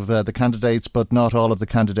know some of the candidates, but not all of the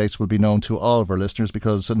candidates will be known to all of our listeners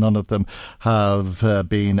because none of them have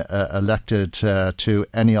been elected to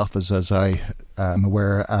any office as I am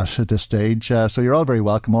aware at this stage. So you're all very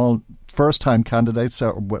welcome, all first-time candidates,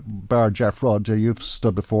 bar Jeff Rudd. You've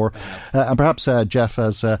stood before. And perhaps, Jeff,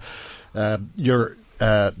 as you're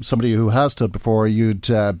somebody who has stood before, you'd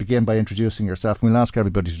begin by introducing yourself. We'll ask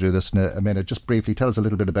everybody to do this in a minute. Just briefly, tell us a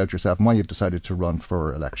little bit about yourself and why you've decided to run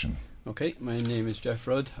for election. Okay, my name is Jeff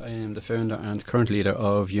Rudd. I am the founder and current leader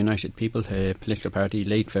of United People, a political party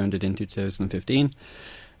late founded in 2015.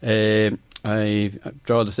 I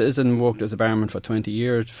draw the citizen, worked as a barman for 20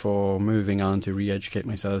 years before moving on to re-educate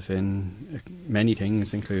myself in many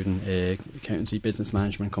things, including accountancy, business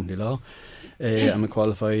management, company law. I'm a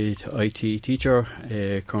qualified IT teacher,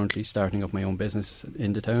 currently starting up my own business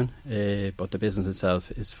in the town, but the business itself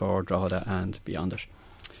is for Drogheda and beyond it.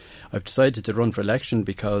 I've decided to run for election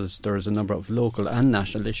because there's a number of local and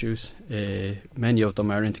national issues. Many of them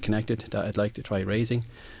are interconnected that I'd like to try raising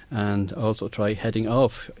and also try heading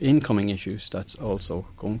off incoming issues that's also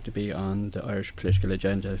going to be on the Irish political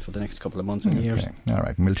agenda for the next couple of months and years. All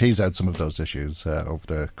right, and we'll tease out some of those issues over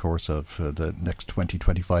the course of the next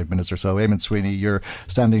 20-25 minutes or so. Eamon Sweeney, you're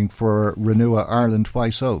standing for Renua Ireland. Why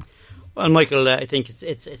so? Well, Michael, I think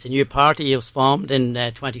it's a new party. It was formed in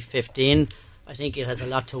 2015. I think it has a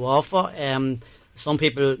lot to offer. Some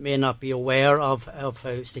people may not be aware of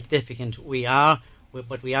how significant we are,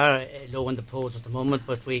 but we are low in the polls at the moment,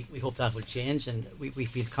 but we hope that will change, and we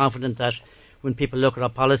feel confident that when people look at our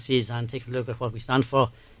policies and take a look at what we stand for,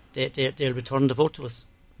 they'll return the vote to us.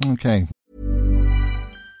 Okay.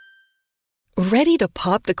 Ready to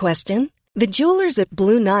pop the question? The jewelers at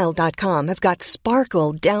BlueNile.com have got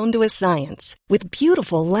sparkle down to a science with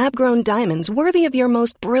beautiful lab-grown diamonds worthy of your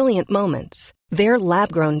most brilliant moments. Their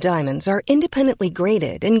lab-grown diamonds are independently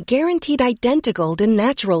graded and guaranteed identical to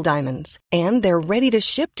natural diamonds, and they're ready to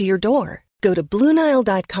ship to your door. Go to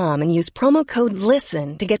BlueNile.com and use promo code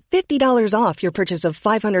LISTEN to get $50 off your purchase of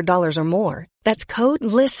 $500 or more. That's code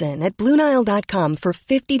LISTEN at BlueNile.com for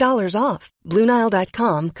 $50 off.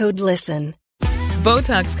 BlueNile.com, code LISTEN.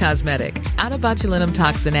 Botox Cosmetic, out of botulinum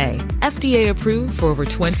toxin A, FDA approved for over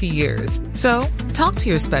 20 years. So, talk to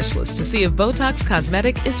your specialist to see if Botox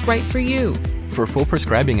Cosmetic is right for you. For full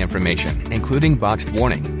prescribing information, including boxed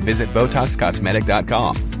warning, visit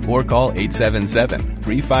BotoxCosmetic.com or call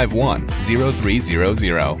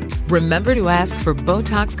 877-351-0300. Remember to ask for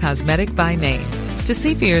Botox Cosmetic by name. To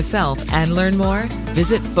see for yourself and learn more,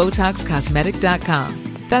 visit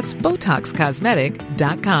BotoxCosmetic.com. That's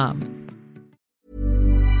BotoxCosmetic.com.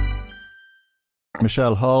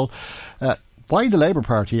 Michelle Hall, why the Labour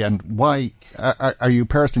Party, and why are you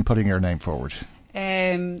personally putting your name forward?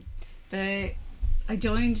 I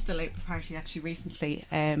joined the Labour Party actually recently,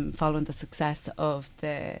 following the success of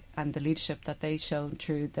the leadership that they showed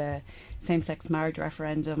through the same-sex marriage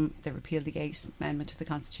referendum, the Repeal the Gate amendment to the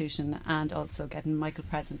Constitution, and also getting Michael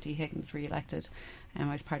President D. Higgins re-elected. I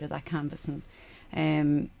was part of that canvass,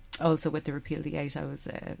 and also with the Repeal the Gate, I was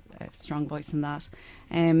a strong voice in that.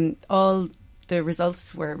 All the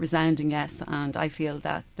results were resounding yes, and I feel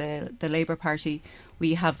that the Labour Party,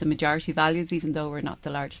 we have the majority values, even though we're not the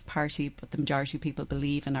largest party, but the majority of people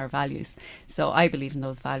believe in our values. So I believe in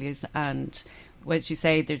those values, and as you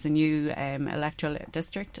say, there's a new electoral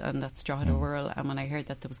district, and that's Drogheda Rural, and when I heard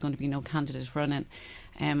that there was going to be no candidate running,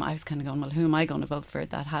 I was kind of going, well, who am I going to vote for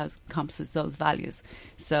that encompasses those values?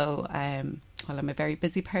 So, well, I'm a very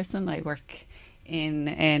busy person. I work in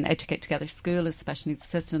Educate Together School as a special needs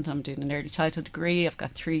assistant. I'm doing an early childhood degree. I've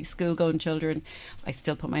got 3 school-going children. I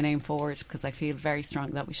still put my name forward because I feel very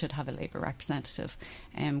strong that we should have a Labour representative,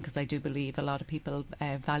 because I do believe a lot of people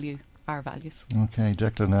value our values. Okay,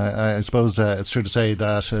 Declan, I suppose it's true to say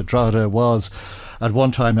that Drogheda was at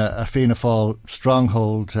one time a Fianna Fáil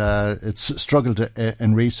stronghold. It's struggled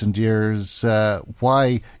in recent years.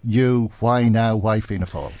 Why you? Why now? Why Fianna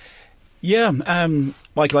Fáil? Yeah,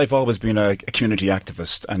 Michael, I've always been a community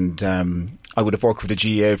activist, and I would have worked with the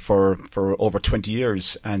GAA for over 20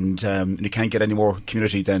 years, and you can't get any more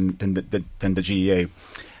community than the GAA.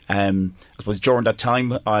 I suppose during that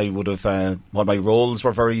time, I would have while my roles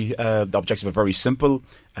were the objectives were very simple: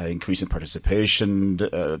 increasing participation,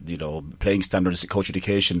 playing standards, coach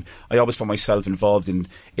education. I always found myself involved in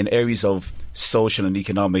areas of social and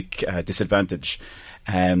economic disadvantage.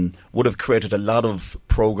 Would have created a lot of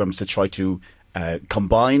programs to try to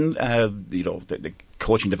combine, the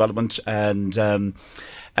coaching development and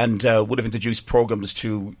would have introduced programs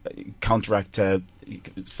to counteract,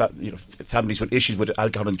 families with issues with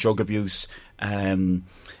alcohol and drug abuse and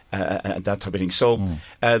that type of thing. So,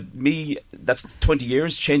 me, that's 20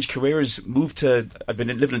 years, changed careers, I've been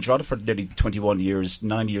living in Drogheda for nearly 21 years,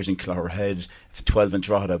 9 years in Clogherhead, 12 in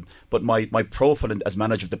Drogheda. But my profile as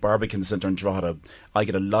manager of the Barbican Centre in Drogheda, I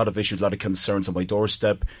get a lot of issues, a lot of concerns on my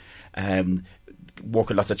doorstep. Work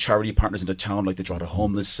with lots of charity partners in the town, like the Drogheda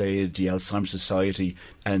Homeless Aid, the Alzheimer's Society,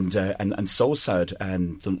 and So Sad.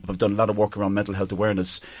 And I've done a lot of work around mental health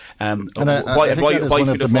awareness. I think that is one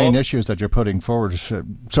of the main issues that you're putting forward.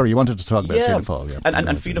 Sorry, you wanted to talk about Fianna Fáil. Yeah.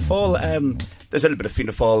 And Fianna Fáil, there's a little bit of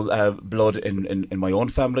Fianna Fáil blood in my own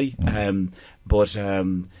family. But I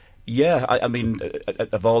mean,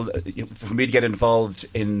 for me to get involved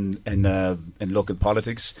in local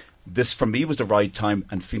politics, this for me was the right time,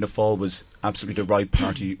 and Fianna Fáil was absolutely the right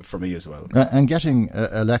party for me as well. And getting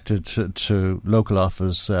elected to local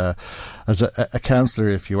office as a councillor,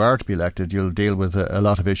 if you are to be elected, you'll deal with a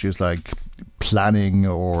lot of issues like planning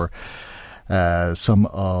or some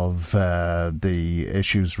of the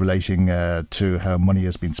issues relating to how money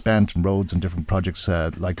has been spent on roads and different projects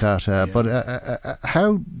like that. But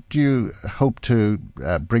how do you hope to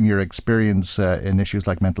bring your experience in issues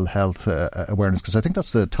like mental health awareness? Because I think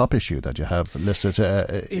that's the top issue that you have listed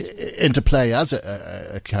into play as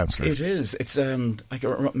a councillor. It is. It's like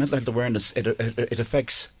mental health awareness. It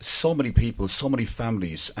affects so many people, so many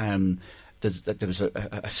families. There was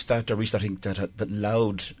a stat I reached, I think, that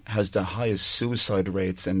Louth has the highest suicide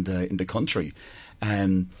rates in the country.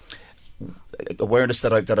 Awareness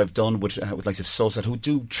that I've done with likes of SOSAD, who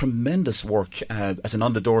do tremendous work as an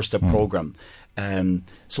on the doorstep program.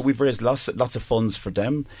 So we've raised lots of funds for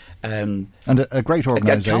them. And a great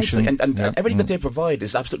organisation. And everything that they provide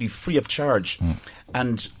is absolutely free of charge.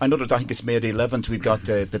 And I know that I think it's May the 11th, we've got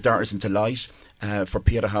the Darters into Light for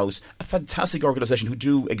Peterhouse, a fantastic organisation who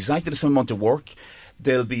do exactly the same amount of work.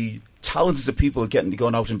 There'll be thousands of people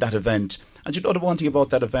going out in that event. And you know the one thing about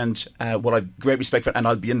that event, what I've great respect for, and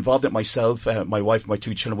I'll be involved in it myself, my wife and my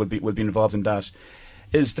 2 children will be involved in that,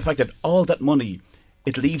 is the fact that all that money,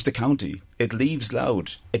 it leaves the county, it leaves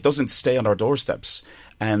Louth, it doesn't stay on our doorsteps,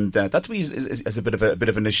 and that to me is a bit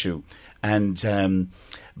of an issue. And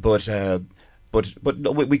but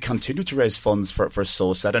no, we continue to raise funds for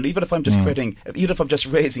SOSAD, and even if I'm just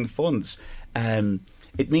raising funds,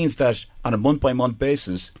 it means that on a month-by-month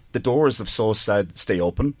basis, the doors of SOSAD stay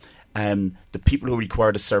open, and the people who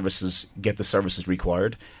require the services get the services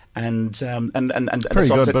required. And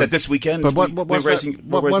that this weekend, but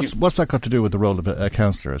what's that got to do with the role of a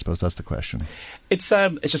councillor? I suppose that's the question. It's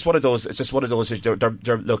just one of those. It's just one of those.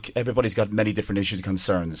 Look, everybody's got many different issues and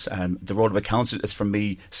concerns. The role of a councillor is, for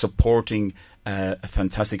me, supporting a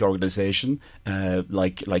fantastic organisation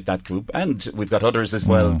like that group, and we've got others as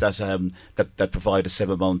well that provide a same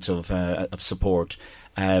amount of support.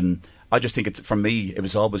 I just think for me, it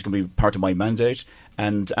was always going to be part of my mandate.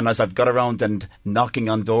 And as I've got around and knocking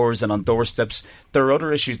on doors and on doorsteps, there are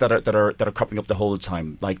other issues that are cropping up the whole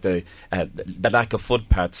time, like the lack of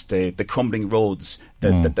footpaths, the crumbling roads,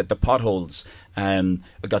 the potholes. I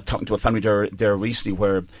got talking to a family there recently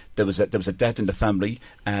where there was a death in the family,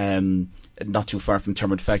 not too far from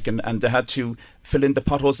Termot Feckin, and they had to fill in the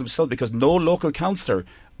potholes themselves because no local councillor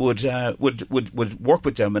would work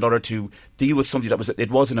with them in order to deal with something it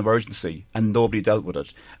was an emergency and nobody dealt with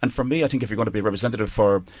it. And for me, I think if you're going to be a representative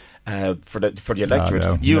for the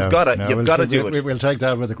electorate, you've got to do it. We'll take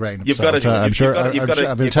that with a grain of salt. Got to do it. I'm sure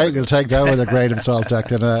we'll take that with a grain of salt,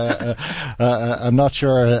 Declan. I'm not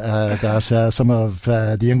sure that some of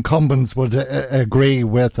the incumbents would agree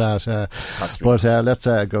with that. But let's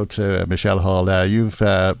go to Michelle Hall. You've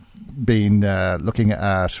been looking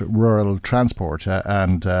at rural transport,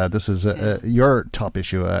 and this is your top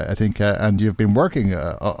issue, I think, and you've been working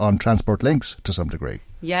on transport links to some degree.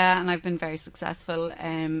 Yeah, and I've been very successful.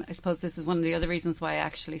 I suppose this is one of the other reasons why I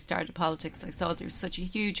actually started politics. I saw there was such a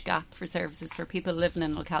huge gap for services for people living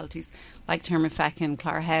in localities like Termot Feckin,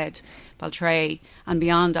 Clogherhead, Baltray and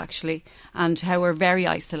beyond, actually, and how we're very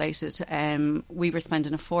isolated. We were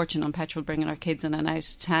spending a fortune on petrol bringing our kids in and out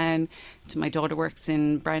of town. My daughter works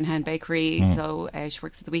in Brown Hen Bakery, so she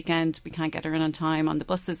works at the weekend. We can't get her in on time on the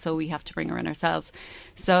buses, so we have to bring her in ourselves.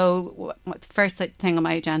 So the first thing on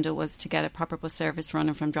my agenda was to get a proper bus service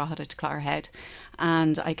running from Drogheda to Clogherhead,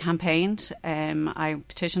 and I campaigned. I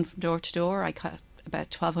petitioned from door to door. I got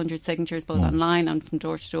about 1,200 signatures both online and from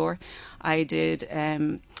door to door. I did.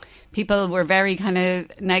 People were very kind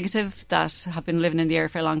of negative that have been living in the area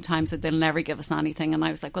for a long time, so they'll never give us anything. And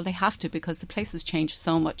I was like, well, they have to, because the place has changed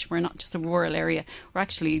so much. We're not just a rural area. We're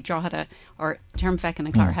actually Drogheda or Termot Feckin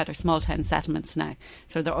and Clogherhead are small town settlements now.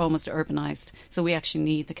 So they're almost urbanised. So we actually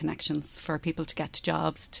need the connections for people to get to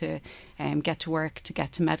jobs, to get to work, to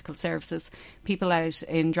get to medical services. People out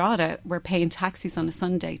in Drogheda were paying taxis on a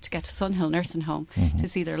Sunday to get to Sunhill Nursing Home to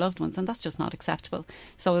see their loved ones, and that's just not acceptable.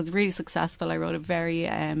 So I was really successful. I wrote a very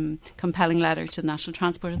compelling letter to the National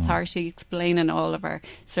Transport Authority explaining all of our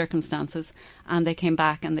circumstances, and they came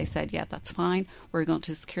back and they said, yeah, that's fine, we're going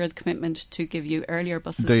to secure the commitment to give you earlier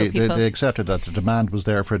buses. They accepted that the demand was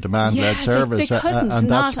there for a demand-led service, and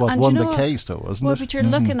that's what won the case, though, wasn't it? Well, but you're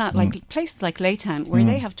looking at like places like Laytown, where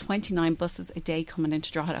they have 29 buses a day coming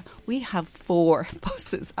into Drogheda. We have 4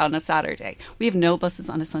 buses on a Saturday. We have no buses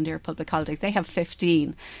on a Sunday or public holiday. They have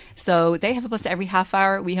 15. So they have a bus every half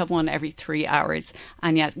hour. We have one every 3 hours.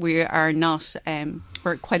 And yet we are not...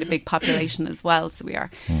 we're quite a big population as well, so we are.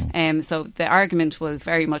 So the argument was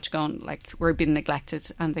very much going like we're being neglected,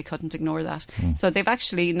 and they couldn't ignore that. So they've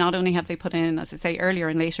actually, not only have they put in, as I say, earlier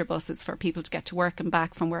and later buses for people to get to work and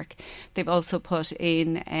back from work, they've also put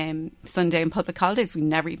in Sunday and public holidays. We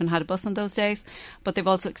never even had a bus on those days, but they've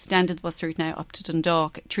also extended the bus route now up to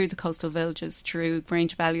Dundalk, through the coastal villages, through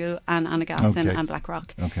Grangevalue and Annagassan and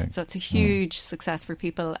Blackrock. So it's a huge success for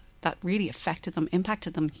people that really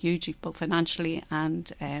impacted them hugely, both financially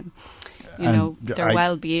and their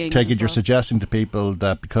well-being. Take it you're suggesting to people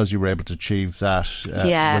that because you were able to achieve that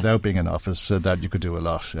without being in office, that you could do a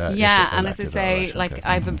lot. And as I say,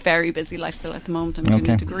 I have a very busy lifestyle at the moment. I'm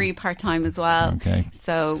doing a degree part-time as well.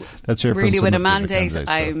 So that's really with a mandate,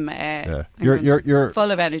 I'm you're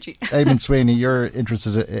full of energy. Eamon Sweeney, you're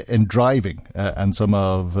interested in driving and some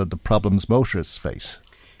of the problems motorists face.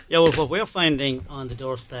 Yeah, well, what we're finding on the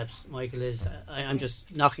doorsteps, Michael, is I'm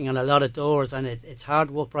just knocking on a lot of doors, and it's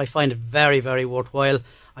hard work, but I find it very, very worthwhile.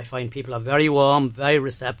 I find people are very warm, very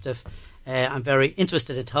receptive, and very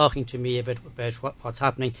interested in talking to me about what's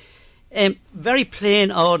happening. Very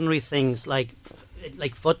plain, ordinary things like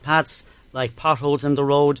footpaths, like potholes in the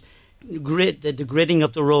road, the gridding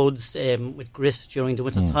of the roads with grit during the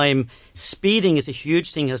winter time. Speeding is a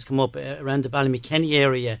huge thing that has come up around the Ballymckenny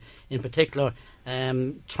area in particular.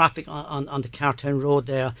 Traffic on the Cartown Road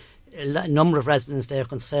there. A number of residents there are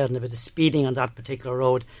concerned about the speeding on that particular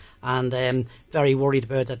road, and very worried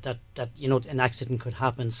about that an accident could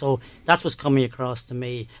happen. So that's what's coming across to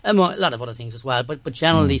me. A lot of other things as well, but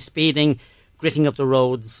generally speeding, gritting up the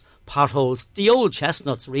roads, potholes, the old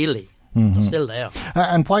chestnuts really. They're still there.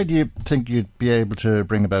 And why do you think you'd be able to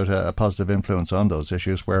bring about a positive influence on those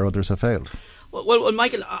issues where others have failed? Well,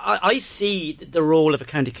 Michael, I see the role of a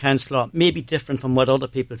county councillor maybe different from what other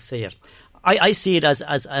people see it. I see it as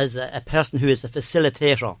a person who is a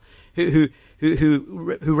facilitator,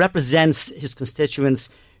 who represents his constituents,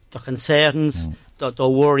 their concerns, their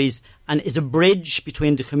worries, and is a bridge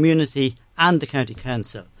between the community and the county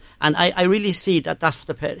council. And I really see that that's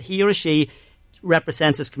what he or she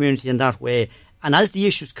represents his community in that way. And as the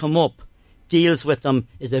issues come up, deals with them,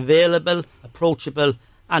 is available, approachable,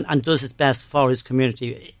 and does its best for his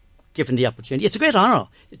community, given the opportunity. It's a great honour.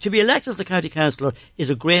 To be elected as the county councillor is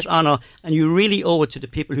a great honour, and you really owe it to the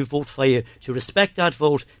people who vote for you to respect that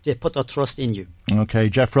vote, to put their trust in you. OK,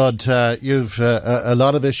 Jeff Rudd, you've a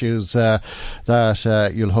lot of issues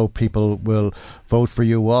that you'll hope people will vote for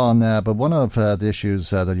you on, but one of the issues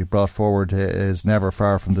that you brought forward is never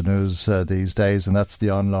far from the news these days, and that's the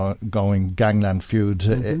ongoing gangland feud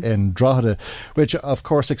in Drogheda, which of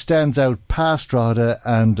course extends out past Drogheda,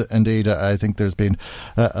 and indeed I think there's been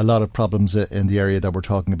a lot of problems in the area that we're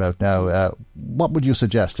talking about now. What would you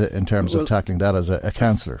suggest in terms of tackling that as a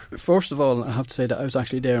councillor? First of all, I have to say that I was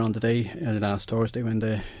actually there on the day last Thursday when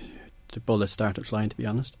the bullets started flying, to be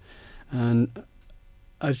honest, and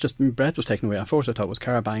my breath was taken away. At first I thought it was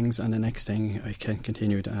car bangs, and the next thing I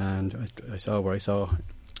continued and I saw where I saw.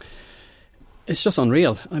 It's just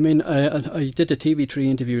unreal. I mean, I did a TV3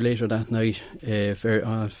 interview later that night,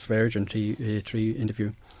 Virgin 3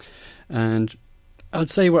 interview, and I'll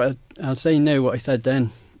say now what I said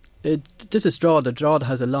then. This is Drogheda. Drogheda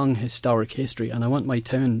has a long historic history, and I want my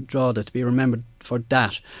town, Drogheda, to be remembered for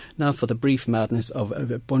that, not for the brief madness of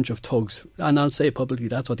a bunch of thugs. And I'll say publicly,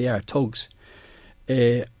 that's what they are, thugs.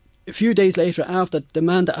 A few days later, after the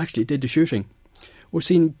man that actually did the shooting, we're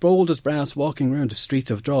seeing bold as brass walking around the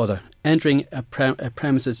streets of Drogheda, entering a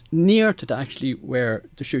premises near to actually where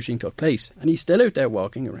the shooting took place, and he's still out there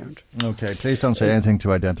walking around. OK, please don't say anything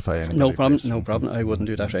to identify anybody. No problem, please. No problem. I wouldn't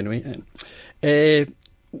do that anyway. The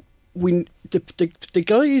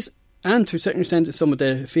guys, and to a certain extent some of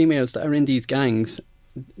the females that are in these gangs,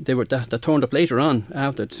 that turned up later on,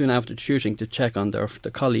 soon after the shooting, to check on their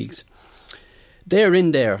colleagues. They're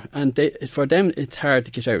in there, and for them it's hard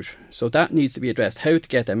to get out. So that needs to be addressed, how to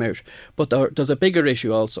get them out. But there's a bigger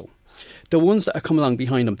issue also. The ones that are coming along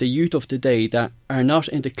behind them, the youth of today that are not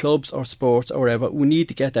into clubs or sports or whatever, we need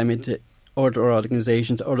to get them into other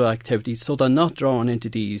organisations, other activities, so they're not drawn into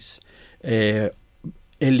these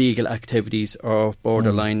illegal activities or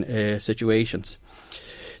borderline situations.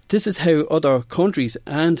 This is how other countries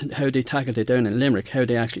and how they tackled it down in Limerick, how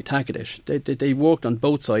they actually tackled it. They worked on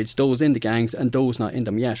both sides, those in the gangs and those not in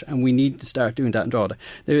them yet, and we need to start doing that in Drogheda.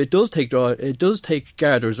 Now, it does take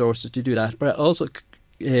Garda resources to do that, but also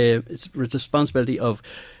it's the responsibility of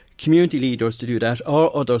community leaders to do that,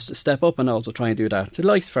 or others to step up and also try and do that. The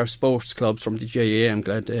likes of our sports clubs from the GAA, I'm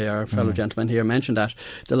glad our fellow gentleman here mentioned that.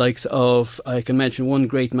 The likes of, I can mention one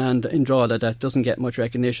great man in Drogheda that doesn't get much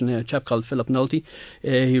recognition, a chap called Philip Nulty.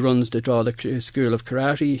 He runs the Drogheda School of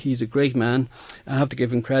Karate. He's a great man. I have to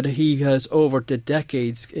give him credit. He has, over the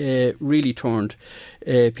decades, really turned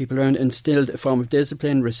people around, instilled a form of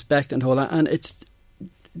discipline, respect and all that, and it's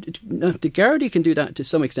the Gardaí can do that to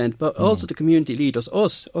some extent, but also the community leaders,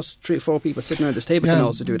 us 3 or 4 people sitting around this table can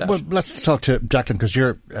also do that. Well, let's talk to Jacqueline, because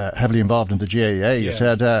you're heavily involved in the GAA, you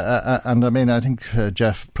said, and I mean, I think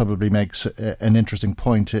Jeff probably makes an interesting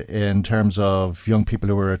point in terms of young people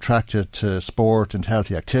who are attracted to sport and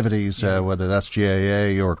healthy activities, whether that's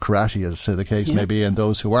GAA or karate, as the case may be, and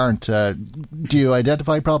those who aren't. Do you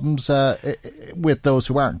identify problems with those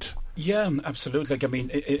who aren't? Yeah, absolutely. Like, I mean,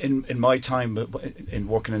 in my time in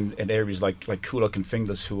working in areas like Coolock and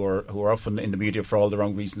Finglas, who are often in the media for all the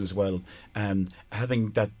wrong reasons as well,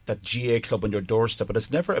 having that GA club on your doorstep, but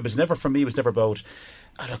it was never for me. It was never about.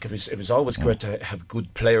 Look, it was always great to have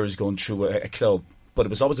good players going through a club. but it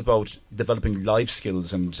was always about developing life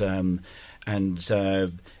skills and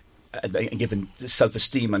giving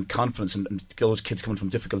self-esteem and confidence and those kids coming from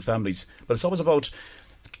difficult families. But it's always about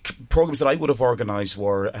programs that I would have organised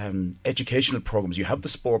were educational programs. You have the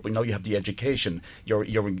sport, but now you have the education.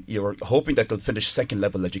 You're hoping that they'll finish second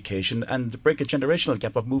level education and break a generational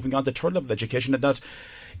gap of moving on to third level education. And that,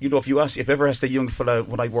 if you ever asked a young fella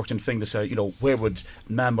when I worked in Fing to say, where would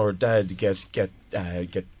mum or dad get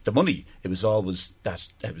the money? It was always that.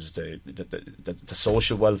 It was the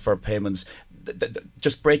social welfare payments.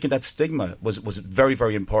 Just breaking that stigma was very,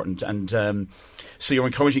 very important. And so you're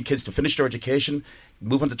encouraging kids to finish their education,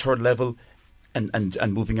 move on to third level,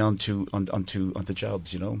 and moving on to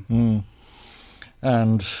jobs.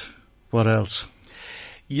 And what else?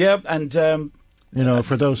 Yeah, and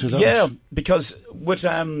for those who don't. Yeah, because with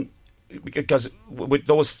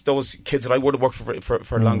those kids that I would have worked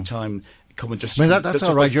for a long time. That's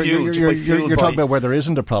all right. You're talking about where there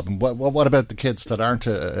isn't a problem. What about the kids that aren't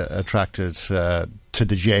attracted to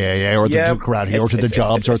the JAA or the karate or to the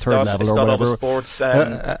jobs or third level or whatever? Sports,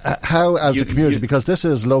 how, as a community, because this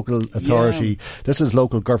is local authority, this is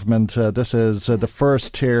local government, this is the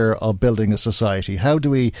first tier of building a society. How do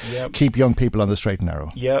we keep young people on the straight and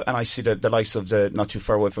narrow? Yeah, and I see the likes of not too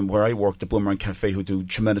far away from where I work, the Boomerang Cafe, who do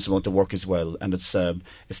tremendous amount of work as well. And it's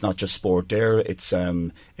not just sport there. It's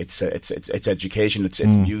education. It's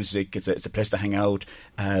music. It's a place to hang out.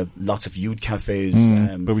 Lots of youth cafes.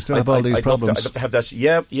 But we still have all these problems. I'd love to have that.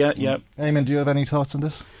 Yeah. Eamon, do you have any thoughts on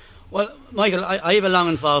this? Well, Michael, I have a long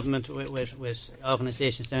involvement with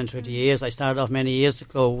organisations down through the years. I started off many years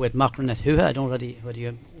ago with Macra na Thuha. I don't know whether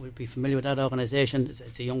you would be familiar with that organisation.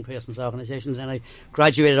 It's a young person's organisation. And I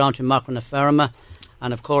graduated on to Macra na Ferma.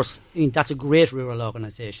 And of course, that's a great rural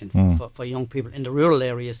organisation for young people in the rural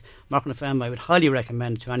areas. Macra na Ferma, I would highly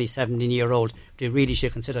recommend to any 17-year-old. They really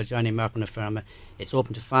should consider joining Macra na Ferma. It's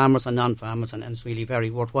open to farmers and non-farmers, and it's really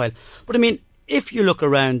very worthwhile. But I mean, if you look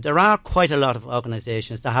around, there are quite a lot of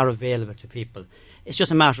organisations that are available to people. It's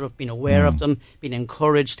just a matter of being aware of them, being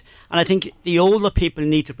encouraged. And I think the older people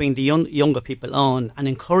need to bring the younger people on and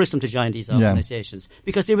encourage them to join these organisations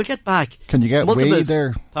because they will get back. Can you get weed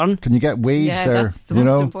there? Pardon? Can you get weed there? That's the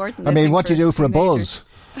most important. I mean, what do you do for a buzz?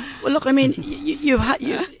 Well, look, I mean,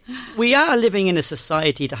 we are living in a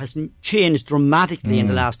society that has changed dramatically in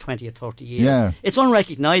the last 20 or 30 years. Yeah. It's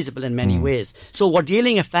unrecognisable in many ways. So we're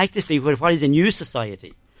dealing effectively with what is a new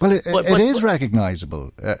society. Well, it is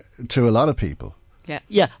recognisable to a lot of people.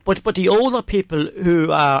 Yeah, but the older people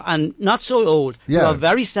who are, and not so old, who are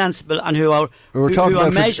very sensible and who are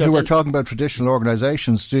measured. Who are talking about traditional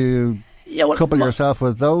organisations, do you couple yourself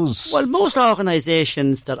with those? Well, most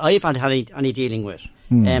organisations that I've had any dealing with,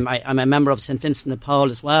 I'm a member of St Vincent de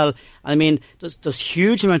Paul as well. I mean, there's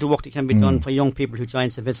huge amount of work that can be done for young people who join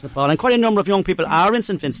St Vincent de Paul, and quite a number of young people are in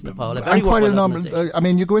St Vincent de Paul. I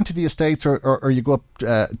mean, you go into the estates or you go up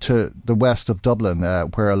to the west of Dublin,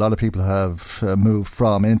 where a lot of people have moved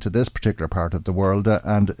from into this particular part of the world,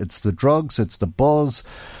 and it's the drugs, it's the buzz,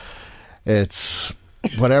 it's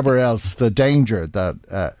whatever else, the danger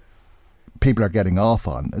that people are getting off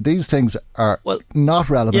on. These things are not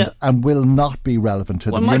relevant and will not be relevant to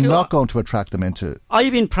them. Michael, you're not going to attract them into...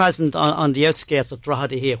 I've been present on the outskirts of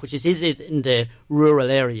Drogheda here, which is in the rural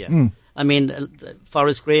area. I mean,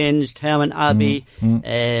 Forest Grange, Termon Abbey,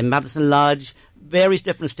 Madison Lodge, various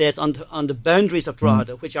different estates on the boundaries of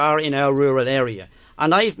Drogheda, which are in our rural area.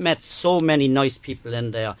 And I've met so many nice people in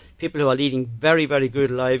there, people who are leading very, very good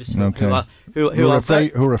lives, who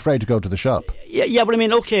are afraid to go to the shop. Yeah, but I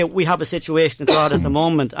mean, okay, we have a situation in Drogheda at the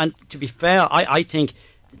moment, and to be fair, I think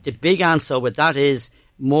the big answer with that is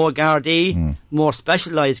more Gardaí, more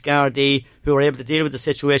specialised Gardaí who are able to deal with the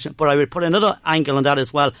situation. But I would put another angle on that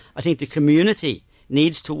as well. I think the community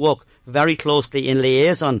needs to work very closely in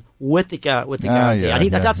liaison with the Gardaí. I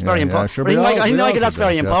think that's very important. I think that's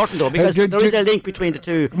very important though, because there is a link between the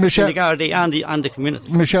two, between the Gardaí and the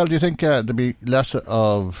community. Michelle, do you think there'd be less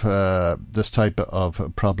of this type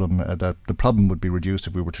of problem, that the problem would be reduced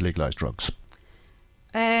if we were to legalise drugs?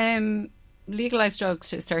 Legalise drugs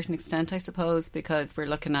to a certain extent, I suppose, because we're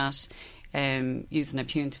looking at using a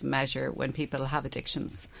punitive measure when people have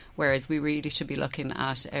addictions, whereas we really should be looking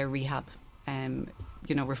at rehab.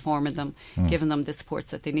 Reforming them, giving them the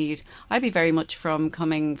supports that they need. I'd be very much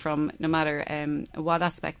coming from, no matter what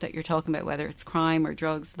aspect that you're talking about, whether it's crime or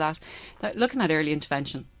drugs, that looking at early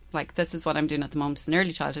intervention. Like, this is what I'm doing at the moment. It's an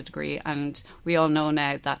early childhood degree, and we all know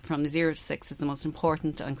now that from the 0 to 6 is the most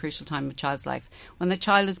important and crucial time of a child's life. When the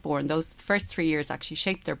child is born, those first 3 years actually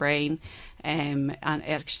shape their brain. and it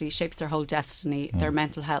actually shapes their whole destiny, their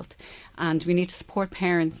mental health. And we need to support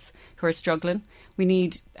parents who are struggling. We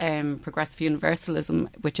need progressive universalism,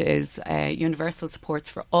 which is universal supports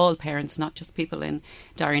for all parents, not just people in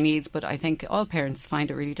dire needs. But I think all parents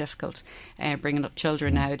find it really difficult bringing up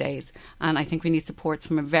children nowadays. And I think we need supports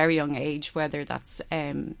from a very young age, whether that's...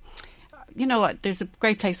 you know, there's a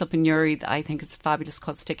great place up in Newry that I think is fabulous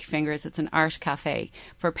called Sticky Fingers. It's an art cafe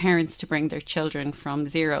for parents to bring their children from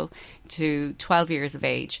 0 to 12 years of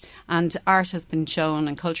age. And art has been shown,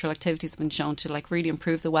 and cultural activities have been shown to like really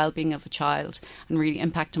improve the well-being of a child and really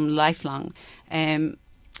impact them lifelong.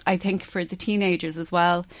 I think for the teenagers as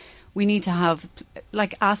well, we need to have,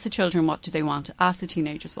 like, ask the children what do they want, ask the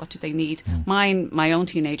teenagers what do they need. My own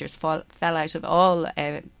teenagers fell out of all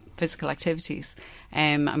physical activities.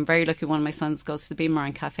 I'm very lucky one of my sons goes to the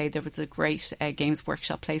Beamerang Cafe. There was a great games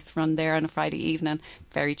workshop place run there on a Friday evening,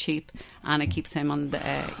 very cheap, and it keeps him on the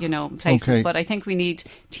places. Okay. But I think we need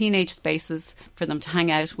teenage spaces for them to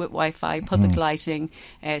hang out with Wi-Fi, public lighting.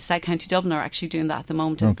 South County Dublin are actually doing that at the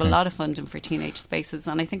moment. They have a lot of funding for teenage spaces,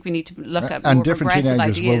 and I think we need to look at more different progressive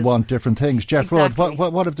teenagers ideas. will want different things. Jeff Exactly.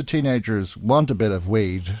 Rudd, what if the teenagers want a bit of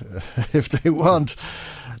weed? If they want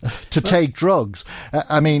to take drugs,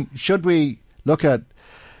 I mean, should we look at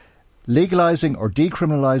legalising or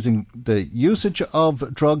decriminalising the usage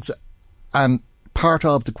of drugs? And part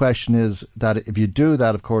of the question is that if you do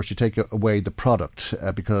that, of course, you take away the product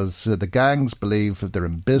because the gangs believe that they're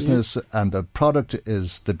in business and the product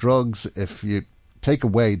is the drugs. If you take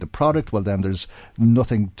away the product, well, then there's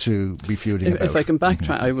nothing to be feuding about. If I can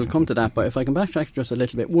backtrack, I will come to that, but if I can backtrack just a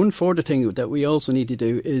little bit, one further thing that we also need to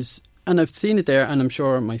do is, and I've seen it there, and I'm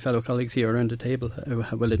sure my fellow colleagues here around the table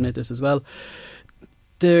will admit this as well,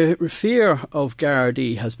 the fear of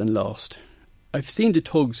Gardaí has been lost. I've seen the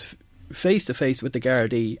thugs face to face with the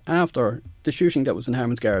Gardaí after the shooting that was in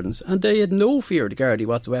Harman's Gardens, and they had no fear of the Gardaí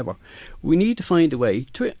whatsoever. We need to find a way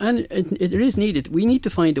to, and it is needed, we need to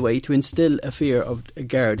find a way to instill a fear of a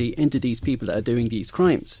Gardaí into these people that are doing these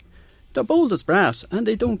crimes. They're bold as brass, and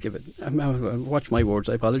they don't give it. Watch my words,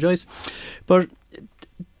 I apologise. But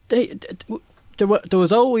there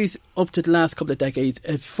was always, up to the last couple of decades,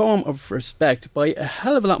 a form of respect by a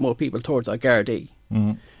hell of a lot more people towards our Gardaí.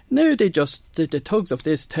 Now they just, the thugs of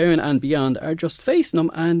this town and beyond are just facing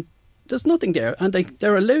them, and there's nothing there, and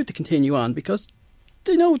they're allowed to continue on because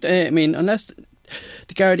they know, unless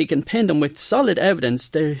the Gardaí can pin them with solid evidence,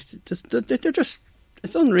 they're just,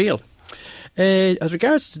 it's unreal. As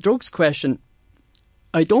regards to the drugs question,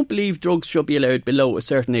 I don't believe drugs should be allowed below a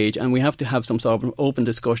certain age, and we have to have some sort of open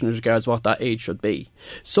discussion as regards what that age should be.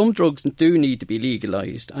 Some drugs do need to be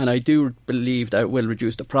legalised, and I do believe that will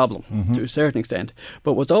reduce the problem to a certain extent.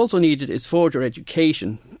 But what's also needed is further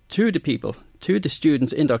education to the people, to the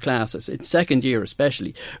students in their classes, in second year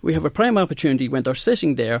especially. We have a prime opportunity when they're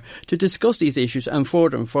sitting there to discuss these issues and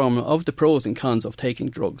further inform them of the pros and cons of taking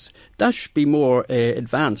drugs. That should be more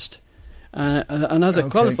advanced. And as a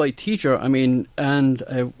qualified teacher, and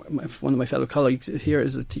one of my fellow colleagues here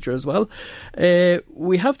is a teacher as well,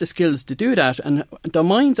 we have the skills to do that, and their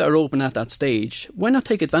minds are open at that stage. Why not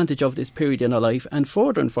take advantage of this period in our life and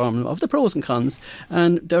further inform them of the pros and cons,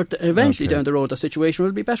 and eventually down the road the situation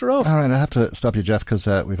will be better off. All right, I have to stop you, Jeff, because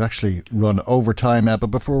we've actually run over time, but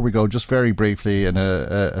before we go, just very briefly, in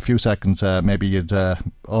a few seconds, maybe you'd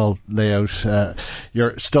all lay out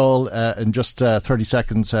your stall in just 30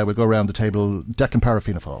 seconds. We'll go around the table. Declan Parra,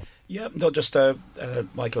 Fianna Fáil. Yeah, no, just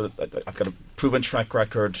Michael, I've got a proven track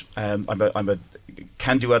record. I'm a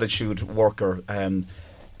can-do attitude worker, and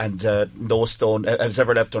no stone has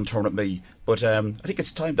ever left unturned at me. But I think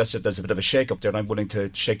it's time that there's a bit of a shake up there, and I'm willing to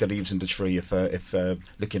shake the leaves in the tree if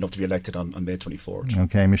lucky enough to be elected on May 24th.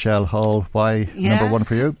 Okay, Michelle Hall, why number one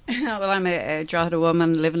for you? Well, I'm a Drogheda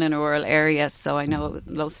woman living in a rural area, so I know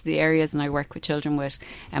most of the areas, and I work with children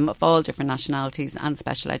of all different nationalities and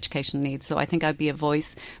special education needs. So I think I'd be a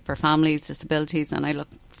voice for families, disabilities, and I look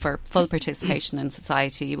for full participation in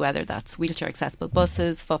society, whether that's wheelchair accessible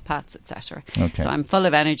buses, footpaths, etc. So I'm full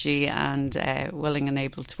of energy and willing and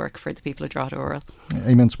able to work for the people of Drogheda Rural.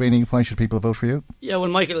 Eamon Sweeney, why should people vote for you? Yeah, well,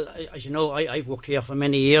 Michael, as you know, I've worked here for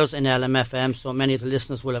many years in LMFM, so many of the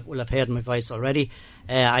listeners will have heard my voice already.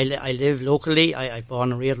 I live locally. I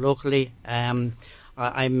born and reared locally. I'm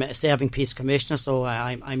a serving peace commissioner, so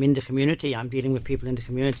I'm in the community. I'm dealing with people in the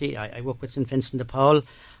community. I work with St Vincent de Paul,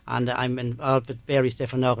 and I'm involved with various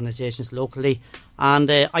different organisations locally, and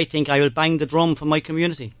I think I will bang the drum for my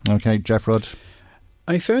community. Okay, Jeff Rudd.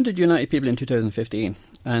 I founded United People in 2015,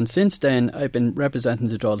 and since then I've been representing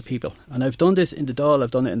the Dáil people, and I've done this in the Dáil, I've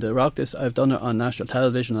done it in the Oireachtas, I've done it on national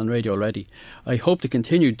television and radio already. I hope to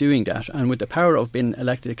continue doing that, and with the power of being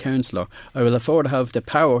elected a councillor, I will afford to have the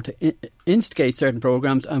power to instigate certain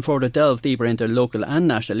programmes and further delve deeper into local and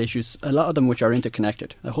national issues, a lot of them which are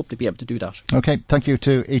interconnected. I hope to be able to do that. OK, thank you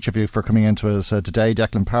to each of you for coming in to us today.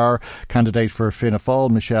 Declan Power, candidate for Fianna Fáil,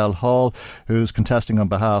 Michelle Hall, who's contesting on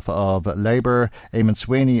behalf of Labour, Eamon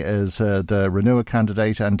Sweeney is the Renua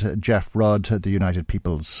candidate, and Jeff Rudd, the United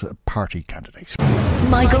People's Party candidate.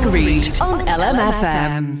 Michael Reid on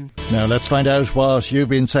LMFM. Now let's find out what you've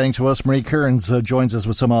been saying to us. Marie Kearns joins us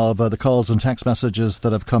with some of the calls and text messages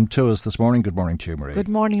that have come to us this morning. Good morning to you, Marie. Good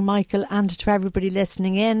morning, Michael, and to everybody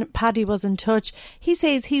listening in. Paddy was in touch. He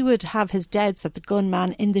says he would have his doubts that the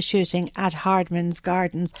gunman in the shooting at Hardman's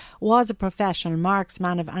Gardens was a professional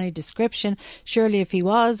marksman of any description. Surely if he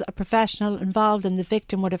was a professional involved, and the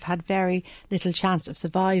victim would have had very little chance of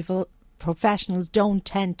survival. Professionals don't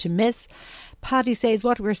tend to miss. Paddy says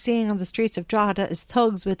what we're seeing on the streets of Drogheda is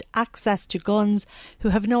thugs with access to guns who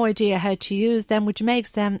have no idea how to use them, which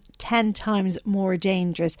makes them 10 times more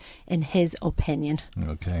dangerous in his opinion.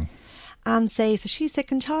 OK. Anne says she's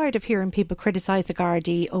sick and tired of hearing people criticise the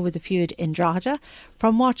Gardaí over the feud in Drogheda.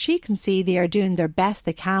 From what she can see, they are doing their best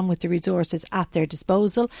they can with the resources at their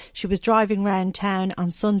disposal. She was driving round town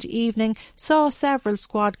on Sunday evening, saw several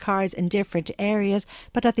squad cars in different areas,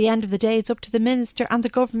 but at the end of the day it's up to the Minister and the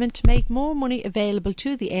Government to make more money available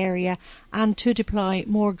to the area and to deploy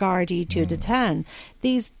more Gardaí to the town.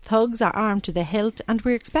 These thugs are armed to the hilt, and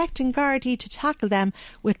we're expecting Gardaí to tackle them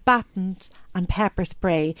with batons and pepper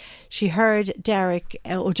spray. She heard Derek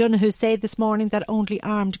O'Donoghue say this morning that only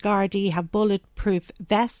armed Gardaí have bulletproof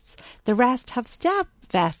vests. The rest have stab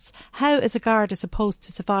vests. How is a Garda supposed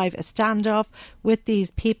to survive a standoff with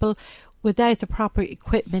these people without the proper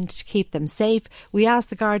equipment to keep them safe? We ask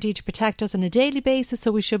the Gardaí to protect us on a daily basis,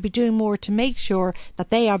 so we should be doing more to make sure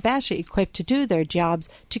that they are better equipped to do their jobs,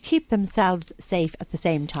 to keep themselves safe at the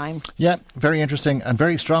same time. Yeah, very interesting and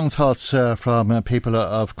very strong thoughts from people.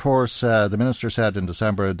 Of course, the Minister said in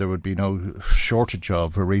December there would be no shortage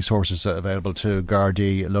of resources available to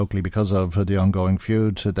Gardaí locally because of the ongoing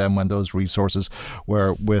feud. Then when those resources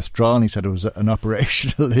were withdrawn, he said it was an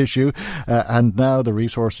operational issue, and now the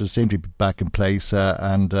resources seem to be back in place,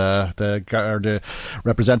 and the Garda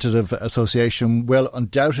Representative Association will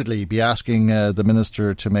undoubtedly be asking the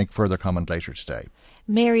Minister to make further comment later today.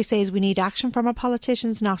 Mary says we need action from our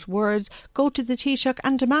politicians, not words. Go to the Taoiseach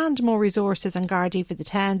and demand more resources and Gardaí for the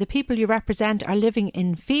town. The people you represent are living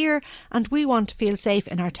in fear, and we want to feel safe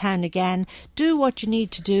in our town again. Do what you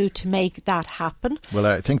need to do to make that happen. Well,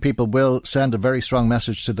 I think people will send a very strong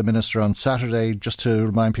message to the Minister on Saturday, just to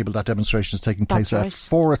remind people that demonstration is taking place at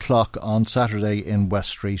 4 o'clock on Saturday in West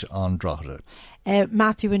Street on Drogheda.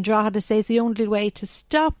 Matthew in Drogheda says the only way to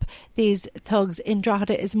stop these thugs in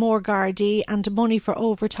Drogheda is more Gardaí and money for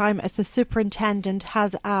overtime, as the superintendent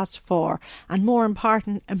has asked for. And more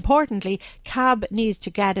importantly, CAB needs to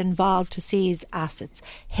get involved to seize assets.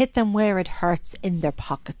 Hit them where it hurts, in their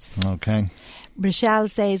pockets. OK. Michelle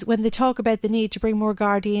says, when they talk about the need to bring more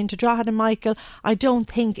Gardaí into Drogheda, Michael, I don't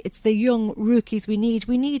think it's the young rookies we need.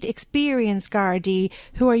 We need experienced Gardaí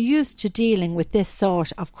who are used to dealing with this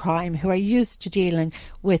sort of crime, who are used to dealing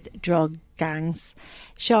with drug gangs.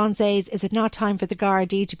 Sean says, is it not time for the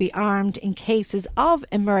Gardaí to be armed in cases of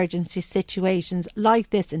emergency situations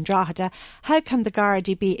like this in Drogheda? How can the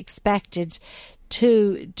Gardaí be expected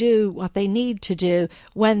to do what they need to do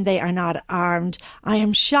when they are not armed? I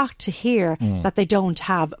am shocked to hear that they don't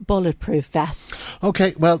have bulletproof vests.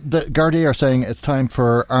 OK, well, the Gardaí are saying it's time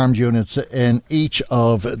for armed units in each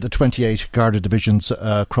of the 28 Garda divisions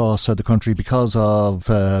across the country because of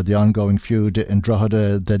the ongoing feud in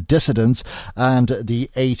Drogheda, the dissidents and the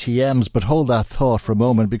ATMs. But hold that thought for a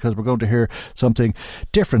moment, because we're going to hear something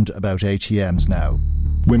different about ATMs now.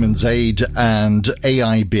 Women's Aid and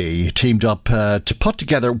AIB teamed up to put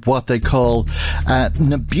together what they call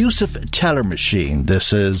an abusive teller machine.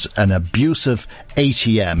 This is an abusive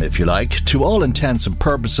ATM, if you like. To all intents and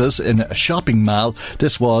purposes, in a shopping mall,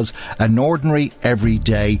 this was an ordinary,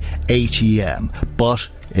 everyday ATM. But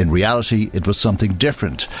in reality, it was something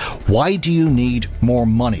different. Why do you need more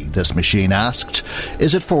money? This machine asked.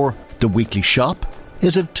 Is it for the weekly shop?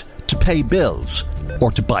 Is it to pay bills? Or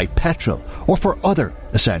to buy petrol, or for other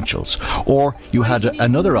essentials? Or you had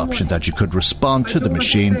another option that you could respond to the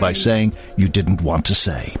machine by saying you didn't want to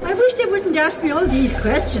say. I wish they wouldn't ask me all these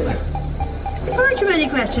questions. Far too many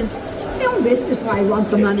questions. It's my own business why I want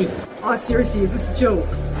the money. Oh, seriously, is this a joke?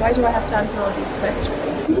 Why do I have to answer all these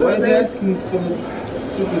questions? Why are they asking some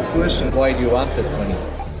stupid question? Why do you want this money?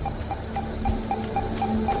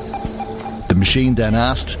 The machine then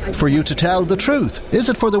asked for you to tell the truth. Is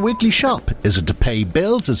it for the weekly shop? Is it to pay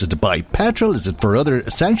bills? Is it to buy petrol? Is it for other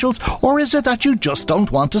essentials? Or is it that you just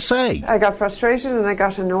don't want to say? I got frustrated and I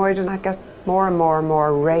got annoyed and I got more and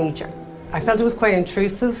more raging. I felt it was quite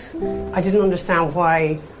intrusive. I didn't understand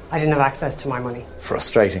why I didn't have access to my money.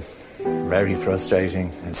 Frustrating. Very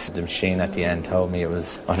frustrating. And the machine at the end told me it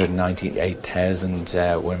was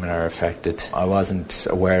 198,000 women are affected. I wasn't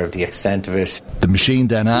aware of the extent of it. The machine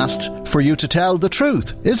then asked for you to tell the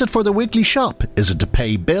truth. Is it for the weekly shop? Is it to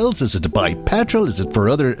pay bills? Is it to buy petrol? Is it for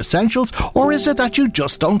other essentials? Or is it that you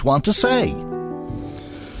just don't want to say?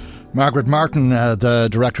 Margaret Martin, the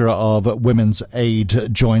Director of Women's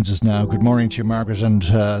Aid, joins us now. Good morning to you, Margaret, and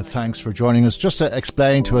thanks for joining us. Just to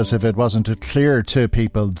explain to us, if it wasn't clear to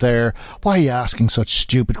people there, why are you asking such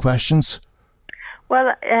stupid questions?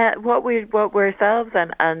 Well, what we ourselves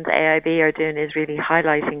and AIB are doing is really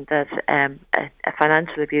highlighting that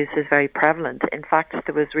financial abuse is very prevalent. In fact,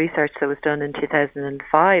 there was research that was done in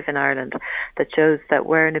 2005 in Ireland that shows that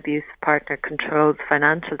where an abusive partner controls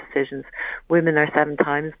financial decisions, women are 7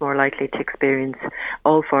 times more likely to experience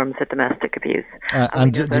all forms of domestic abuse.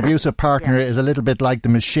 And the abusive partner is a little bit like the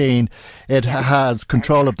machine. It has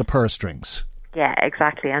control of the purse strings. Yeah,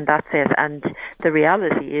 exactly, and that's it. And the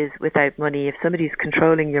reality is, without money, if somebody's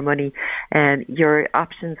controlling your money, your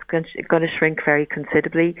options going to shrink very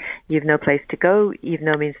considerably. You've no place to go. You've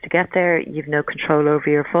no means to get there. You've no control over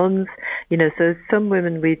your funds. So some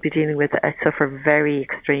women we'd be dealing with suffer very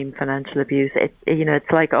extreme financial abuse.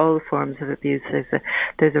 It's like all forms of abuse.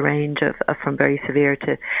 There's a range of from very severe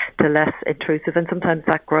to less intrusive, and sometimes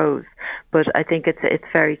that grows. But I think it's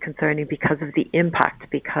very concerning because of the impact.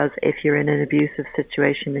 Because if you're in an abusive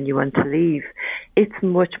situation and you want to leave, it's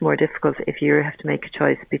much more difficult if you have to make a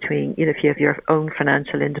choice between, if you have your own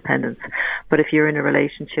financial independence. But if you're in a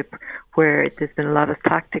relationship where there's been a lot of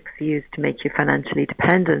tactics used to make you financially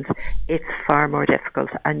dependent, it's far more difficult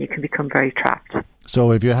and you can become very trapped.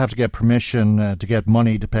 So if you have to get permission to get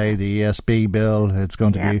money to pay the ESB bill, it's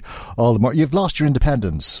going to be all the more. You've lost your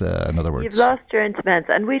independence, in other words. You've lost your independence.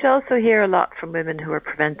 And we'd also hear a lot from women who are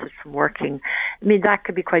prevented from working. I mean, that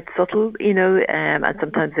can be quite subtle, and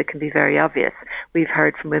sometimes it can be very obvious. We've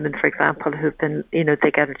heard from women, for example, who've been,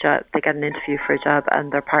 they get a job, they get an interview for a job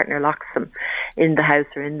and their partner locks them in the house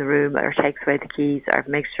or in the room or takes away the keys or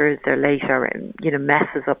makes sure they're late or,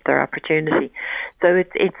 messes up their opportunity. So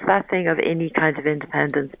it's that thing of any kind of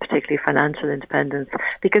independence, particularly financial independence,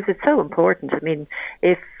 because it's so important. I mean,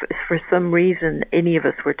 if for some reason any of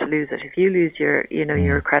us were to lose it, if you lose your,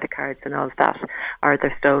 your credit cards and all of that, or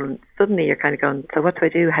they're stolen, suddenly you're kind of going, so what do I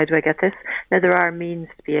do? How do I get this? Now, there are means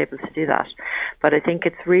to be able to do that, but I think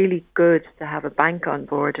it's really good to have a bank on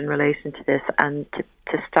board in relation to this and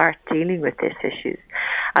to start dealing with these issues.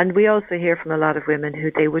 And we also hear from a lot of women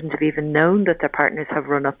who they wouldn't have even known that their partners have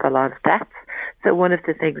run up a lot of debts. So one of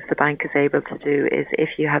the things the bank is able to do is, if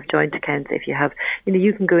you have joint accounts, if you have,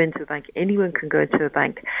 you can go into a bank, anyone can go into a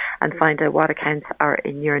bank and find out what accounts are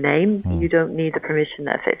in your name. You don't need the permission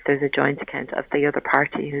if there's a joint account of the other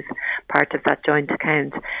party who's part of that joint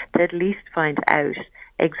account, to at least find out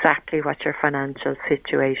exactly what your financial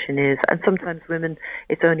situation is. And sometimes women,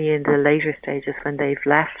 it's only in the later stages when they've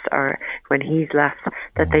left or when he's left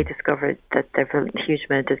that they discover that there's a huge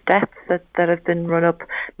amount of debts that have been run up.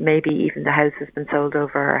 Maybe even the house has been sold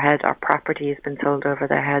over her head, or property has been sold over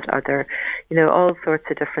their head, or there, all sorts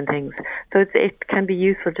of different things. So it can be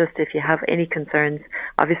useful just if you have any concerns,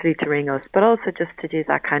 obviously to ring us, but also just to do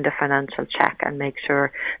that kind of financial check and make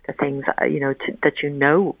sure that things, that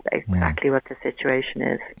exactly what the situation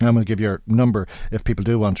is. I'm going to give your number if people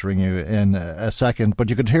do want to ring you in a second, but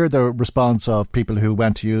you could hear the response of people who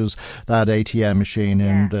went to use that ATM machine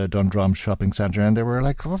in the Dundrum shopping centre, and they were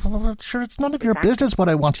like, well, sure, it's none of your business what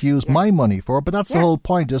I want to use my money for, but that's the whole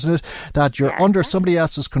point, isn't it? That you're under somebody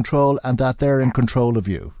else's control and that they're in control of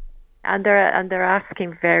you. And they're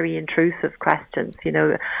asking very intrusive questions.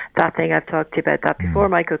 That thing I've talked to you about that before,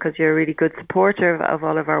 Michael, because you're a really good supporter of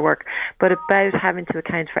all of our work. But about having to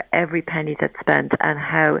account for every penny that's spent, and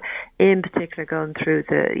how, in particular, going through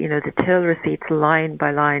the till receipts line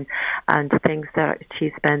by line, and things that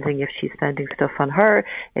she's spending, if she's spending stuff on her,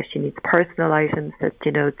 if she needs personal items, that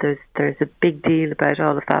there's a big deal about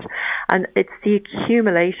all of that, and it's the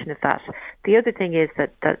accumulation of that. The other thing is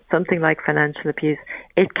that something like financial abuse,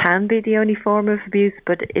 it can be the only form of abuse,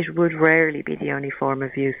 but it would rarely be the only form of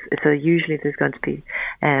abuse. So usually there's going to be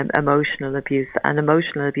emotional abuse, and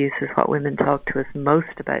emotional abuse is what women talk to us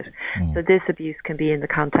most about. So this abuse can be in the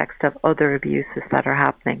context of other abuses that are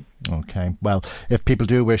happening. Okay, well, if people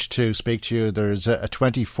do wish to speak to you, there's a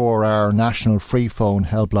 24-hour national free phone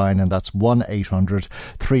helpline, and that's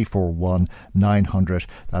 1-800-341-900.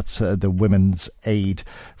 That's the Women's Aid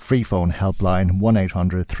free phone helpline,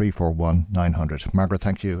 1-800-341-900. Margaret,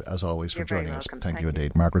 thank you as always for joining us. Thank you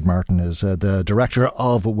indeed. Margaret Martin is the Director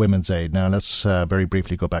of Women's Aid. Now let's very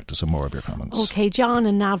briefly go back to some more of your comments. Okay, John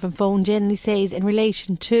in Navan phoned in and he says, in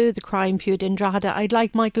relation to the crime feud in Drogheda, I'd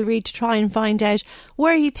like Michael Reid to try and find out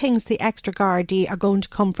where he thinks the extra Gardaí are going to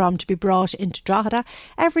come from to be brought into Drogheda.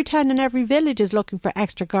 Every town and every village is looking for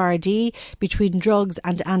extra Gardaí between drugs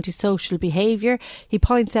and antisocial behaviour. He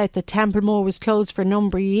points out that Templemore was closed for a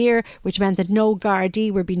number of years, which meant that no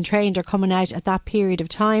Gardaí were being trained or coming out at that period of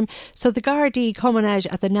time. So the Gardaí coming out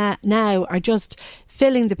at the now are just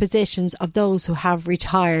filling the positions of those who have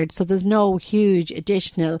retired. So there's no huge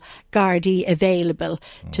additional Gardaí available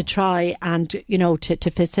to try and,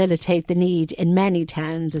 to facilitate the need in many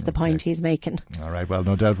towns, is the point he's making. All right, well,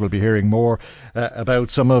 no doubt we'll be hearing more about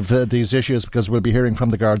some of these issues, because we'll be hearing from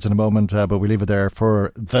the Guards in a moment, but we leave it there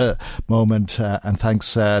for the moment. And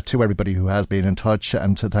thanks to everybody who has been in touch,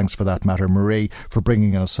 and thanks for that matter, Marie, for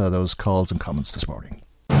bringing us those calls and comments this morning.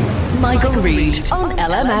 Michael Reid on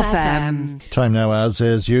LMFM. Time now, as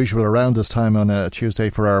is usual around this time on a Tuesday,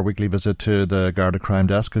 for our weekly visit to the Garda Crime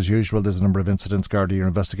Desk. As usual, there's a number of incidents Garda are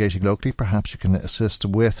investigating locally. Perhaps you can assist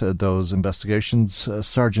with those investigations.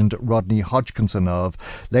 Sergeant Rodney Hodgkinson of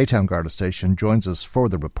Laytown Garda Station joins us for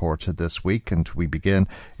the report this week, and we begin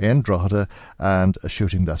in Drogheda and a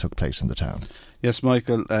shooting that took place in the town. Yes,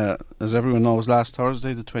 Michael, as everyone knows, last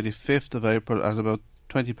Thursday, the 25th of April, at about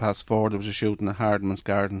 4:20, there was a shooting at Hardman's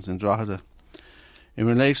Gardens in Drogheda. In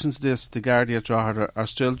relation to this, the Gardaí at Drogheda are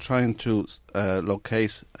still trying to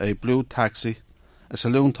locate a blue taxi, a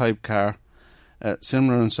saloon-type car,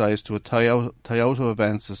 similar in size to a Toyota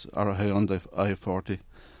Avensis or a Hyundai i40.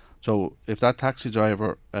 So if that taxi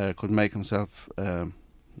driver could make himself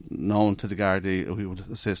known to the Gardaí, we would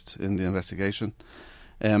assist in the investigation.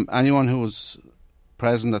 Anyone who was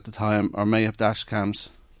present at the time or may have dash cams.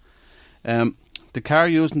 The car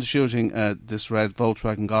used in the shooting, this red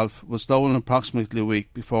Volkswagen Golf, was stolen approximately a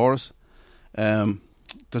week before us.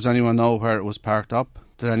 Does anyone know where it was parked up?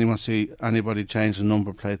 Did anyone see anybody change the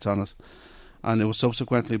number plates on it? And it was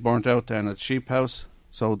subsequently burnt out then at Sheep House.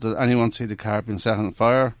 So did anyone see the car being set on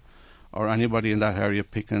fire, or anybody in that area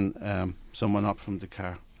picking someone up from the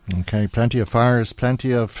car? Okay, plenty of fires,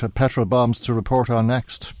 plenty of petrol bombs to report on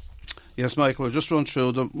next. Yes, Michael, we'll just run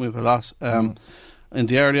through them. We have a lot. In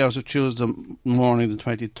the early hours of Tuesday morning, the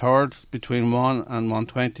 23rd, between 1 and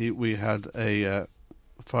 1:20, we had a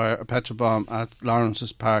petrol bomb at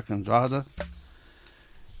Lawrence's Park in Drogheda.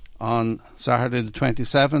 On Saturday the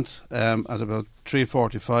 27th, at about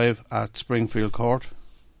 3:45 at Springfield Court.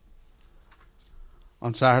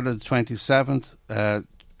 On Saturday the 27th,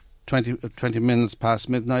 20 minutes past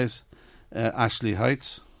midnight, Ashley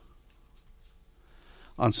Heights.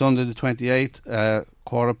 On Sunday the 28th,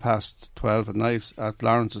 12:15 at night at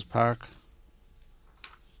Lawrence's Park.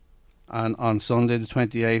 And on Sunday the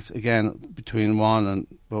 28th, again between 1 and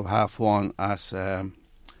about 1:30 at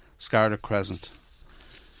Scarlett Crescent.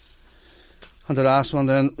 And the last one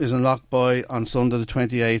then is in Lochboy on Sunday the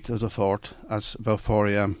 28th of the 4th at about 4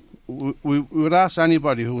 a.m. We would ask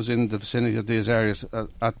anybody who was in the vicinity of these areas on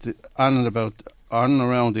and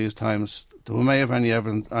around these times, who may have any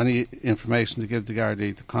information to give the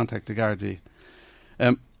Gardaí, to contact the Gardaí.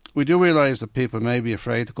 We do realise that people may be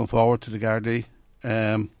afraid to come forward to the Gardaí.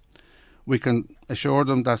 We can assure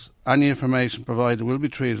them that any information provided will be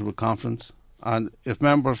treated with confidence, and if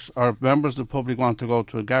members of the public want to go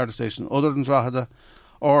to a Garda station other than Drogheda,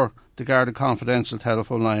 or the Garda confidential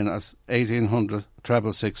telephone line at 1800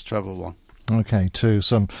 666 111. Okay, to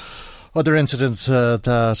some other incidents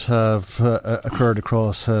that have occurred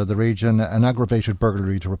across the region. An aggravated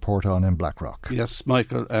burglary to report on in Blackrock. Yes,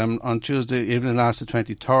 Michael. On Tuesday evening, last the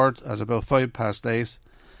 23rd, at about 8:05,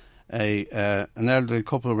 an elderly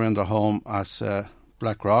couple were in their home at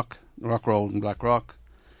Blackrock, Rock Road in Blackrock.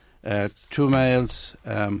 2 males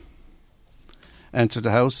entered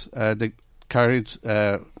the house. They carried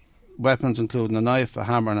weapons including a knife, a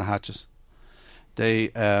hammer and a hatchet.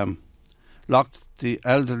 They locked the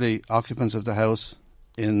elderly occupants of the house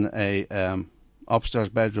in a upstairs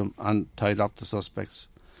bedroom and tied up the suspects.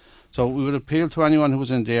 So we would appeal to anyone who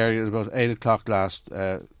was in the area at about 8 o'clock last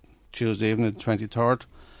Tuesday evening, the 23rd.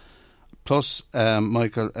 Plus,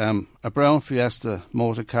 Michael, a brown Fiesta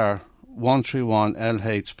motor car 131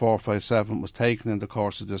 LH457 was taken in the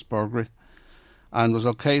course of this burglary and was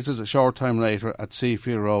located a short time later at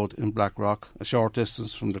Seafield Road in Blackrock, a short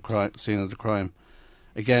distance from the scene of the crime.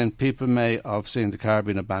 again, people may have seen the car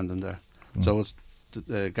being abandoned there. So it's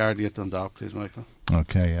the Gardaí at Dundalk, please, Michael.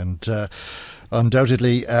 Okay, and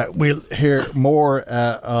undoubtedly we'll hear more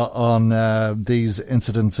on these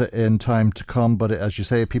incidents in time to come, but as you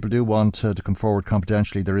say, if people do want to come forward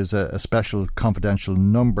confidentially, there is a special confidential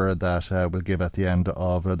number that we'll give at the end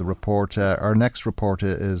of the report. Our next report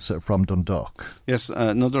is from Dundalk. Yes,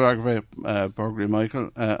 another aggravated burglary,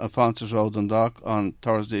 Michael, Alphonsus Road, Dundalk, on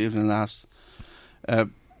Thursday evening last,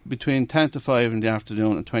 between 10 to 5 in the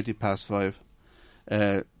afternoon and 20 past 5.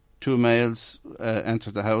 Two males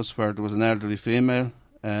entered the house where there was an elderly female.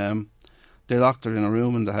 They locked her in a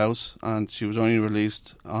room in the house, and she was only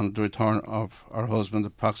released on the return of her husband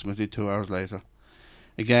approximately 2 hours later.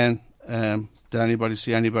 Again, did anybody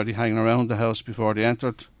see anybody hanging around the house before they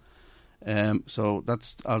entered? So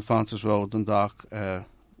that's Alphonsus Road, Dundalk,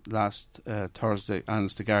 last Thursday, and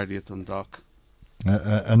it's the Gardaí at Dundalk.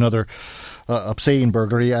 Another obscene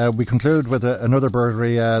burglary. We conclude with another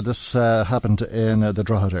burglary. This happened in the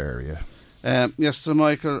Drogheda area. Yes, so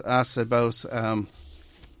Michael asked about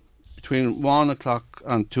between 1 o'clock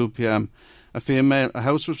and 2 p.m. a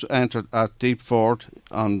house was entered at Deep Ford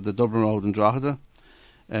on the Dublin Road in Drogheda.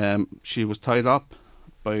 She was tied up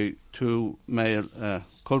by two male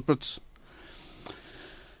culprits.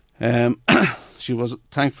 She was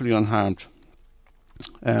thankfully unharmed.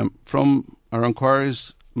 From our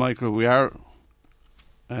inquiries, Michael, we are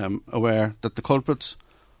aware that the culprits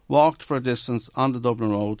walked for a distance on the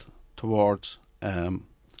Dublin Road towards the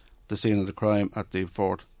scene of the crime at Deep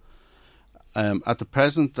Ford. At the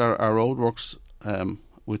present, there are roadworks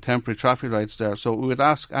with temporary traffic lights there, so we would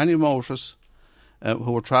ask any motorists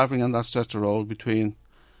who were travelling on that stretch of road between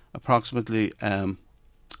approximately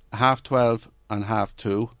 12:30 and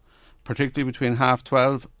 2:30, particularly between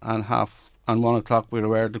 12:30 and 1 o'clock, we're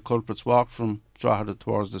aware the culprits walked from Drogheda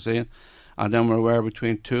towards the scene, and then we're aware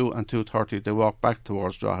between 2 and 2:30 they walked back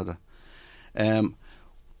towards Drogheda.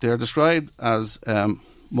 They're described as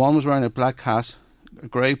one was wearing a black hat, a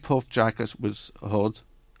grey puff jacket with a hood,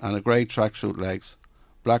 and a grey tracksuit legs,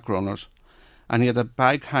 black runners, and he had a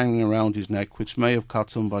bag hanging around his neck which may have caught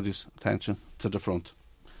somebody's attention to the front.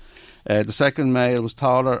 The second male was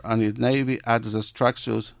taller, and he had navy Adidas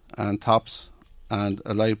tracksuit and tops, and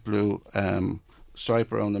a light blue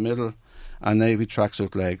stripe around the middle, and navy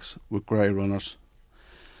tracksuit legs with grey runners.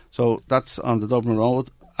 So that's on the Dublin Road.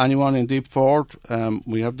 Anyone in Deep Ford,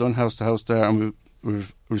 we have done house to house there, and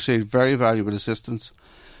we've received very valuable assistance.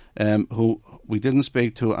 Who we didn't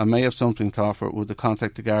speak to and may have something to offer, would they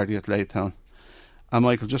contact the Gardaí at Laytown. And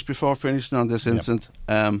Michael, just before finishing on this incident,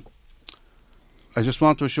 I just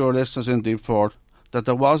want to assure listeners in Deep Ford that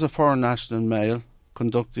there was a foreign national male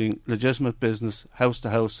conducting legitimate business house to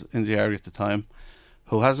house in the area at the time,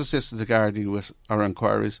 who has assisted the Gardaí with our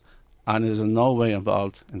inquiries and is in no way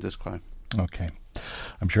involved in this crime. Okay.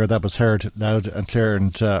 I'm sure that was heard loud and clear,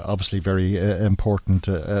 and obviously very important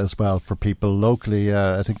as well for people locally.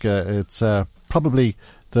 I think it's probably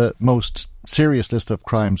the most serious list of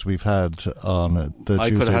crimes we've had on the Tuesday reports. I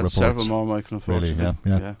could have had several more, Michael, unfortunately.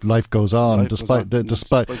 Really, yeah. Life goes on despite there's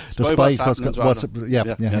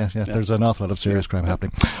an awful lot of serious crime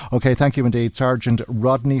happening. Okay, thank you indeed, Sergeant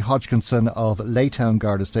Rodney Hodgkinson of Laytown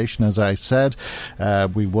Garda Station. As I said,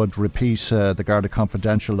 we would repeat the Garda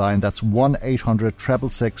Confidential line. That's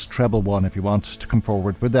 1-800-666-111 if you want to come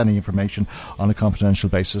forward with any information on a confidential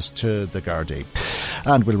basis to the Gardaí.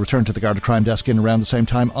 And we'll return to the Garda Crime Desk in around the same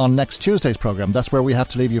time on next Tuesday's programme. That's where we have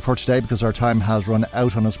to leave you for today because our time has run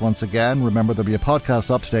out on us once again. Remember, there'll be a podcast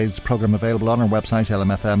of today's programme available on our website,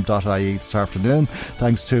 lmfm.ie, this afternoon.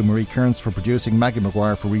 Thanks to Marie Kearns for producing, Maggie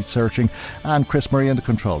Maguire for researching, and Chris Murray in the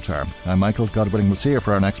control tower. I'm Michael. God willing, we'll see you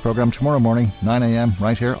for our next programme tomorrow morning, 9 a.m,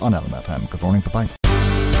 right here on LMFM. Good morning. Bye-bye.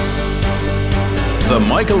 The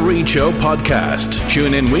Michael Reid Show podcast.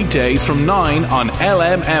 Tune in weekdays from 9 on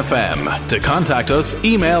LMFM. To contact us,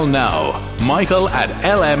 email now,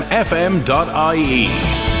 michael@lmfm.ie.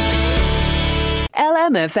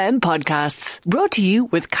 LMFM podcasts, brought to you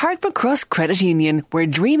with Carrickmacross Credit Union, where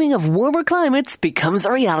dreaming of warmer climates becomes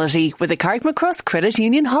a reality with a Carrickmacross Credit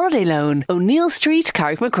Union holiday loan. O'Neill Street,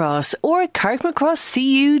 Carrickmacross, or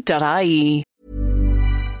carrickmacrosscu.ie.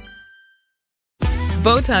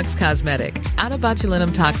 Botox Cosmetic, out of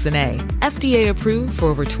botulinum toxin A, FDA approved for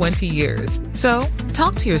over 20 years. So,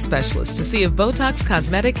 talk to your specialist to see if Botox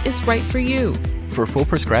Cosmetic is right for you. For full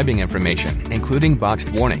prescribing information, including boxed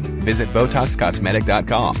warning, visit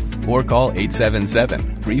BotoxCosmetic.com or call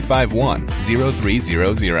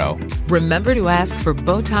 877-351-0300. Remember to ask for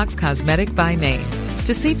Botox Cosmetic by name.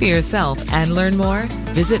 To see for yourself and learn more,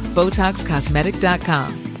 visit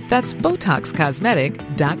BotoxCosmetic.com. That's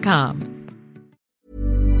BotoxCosmetic.com.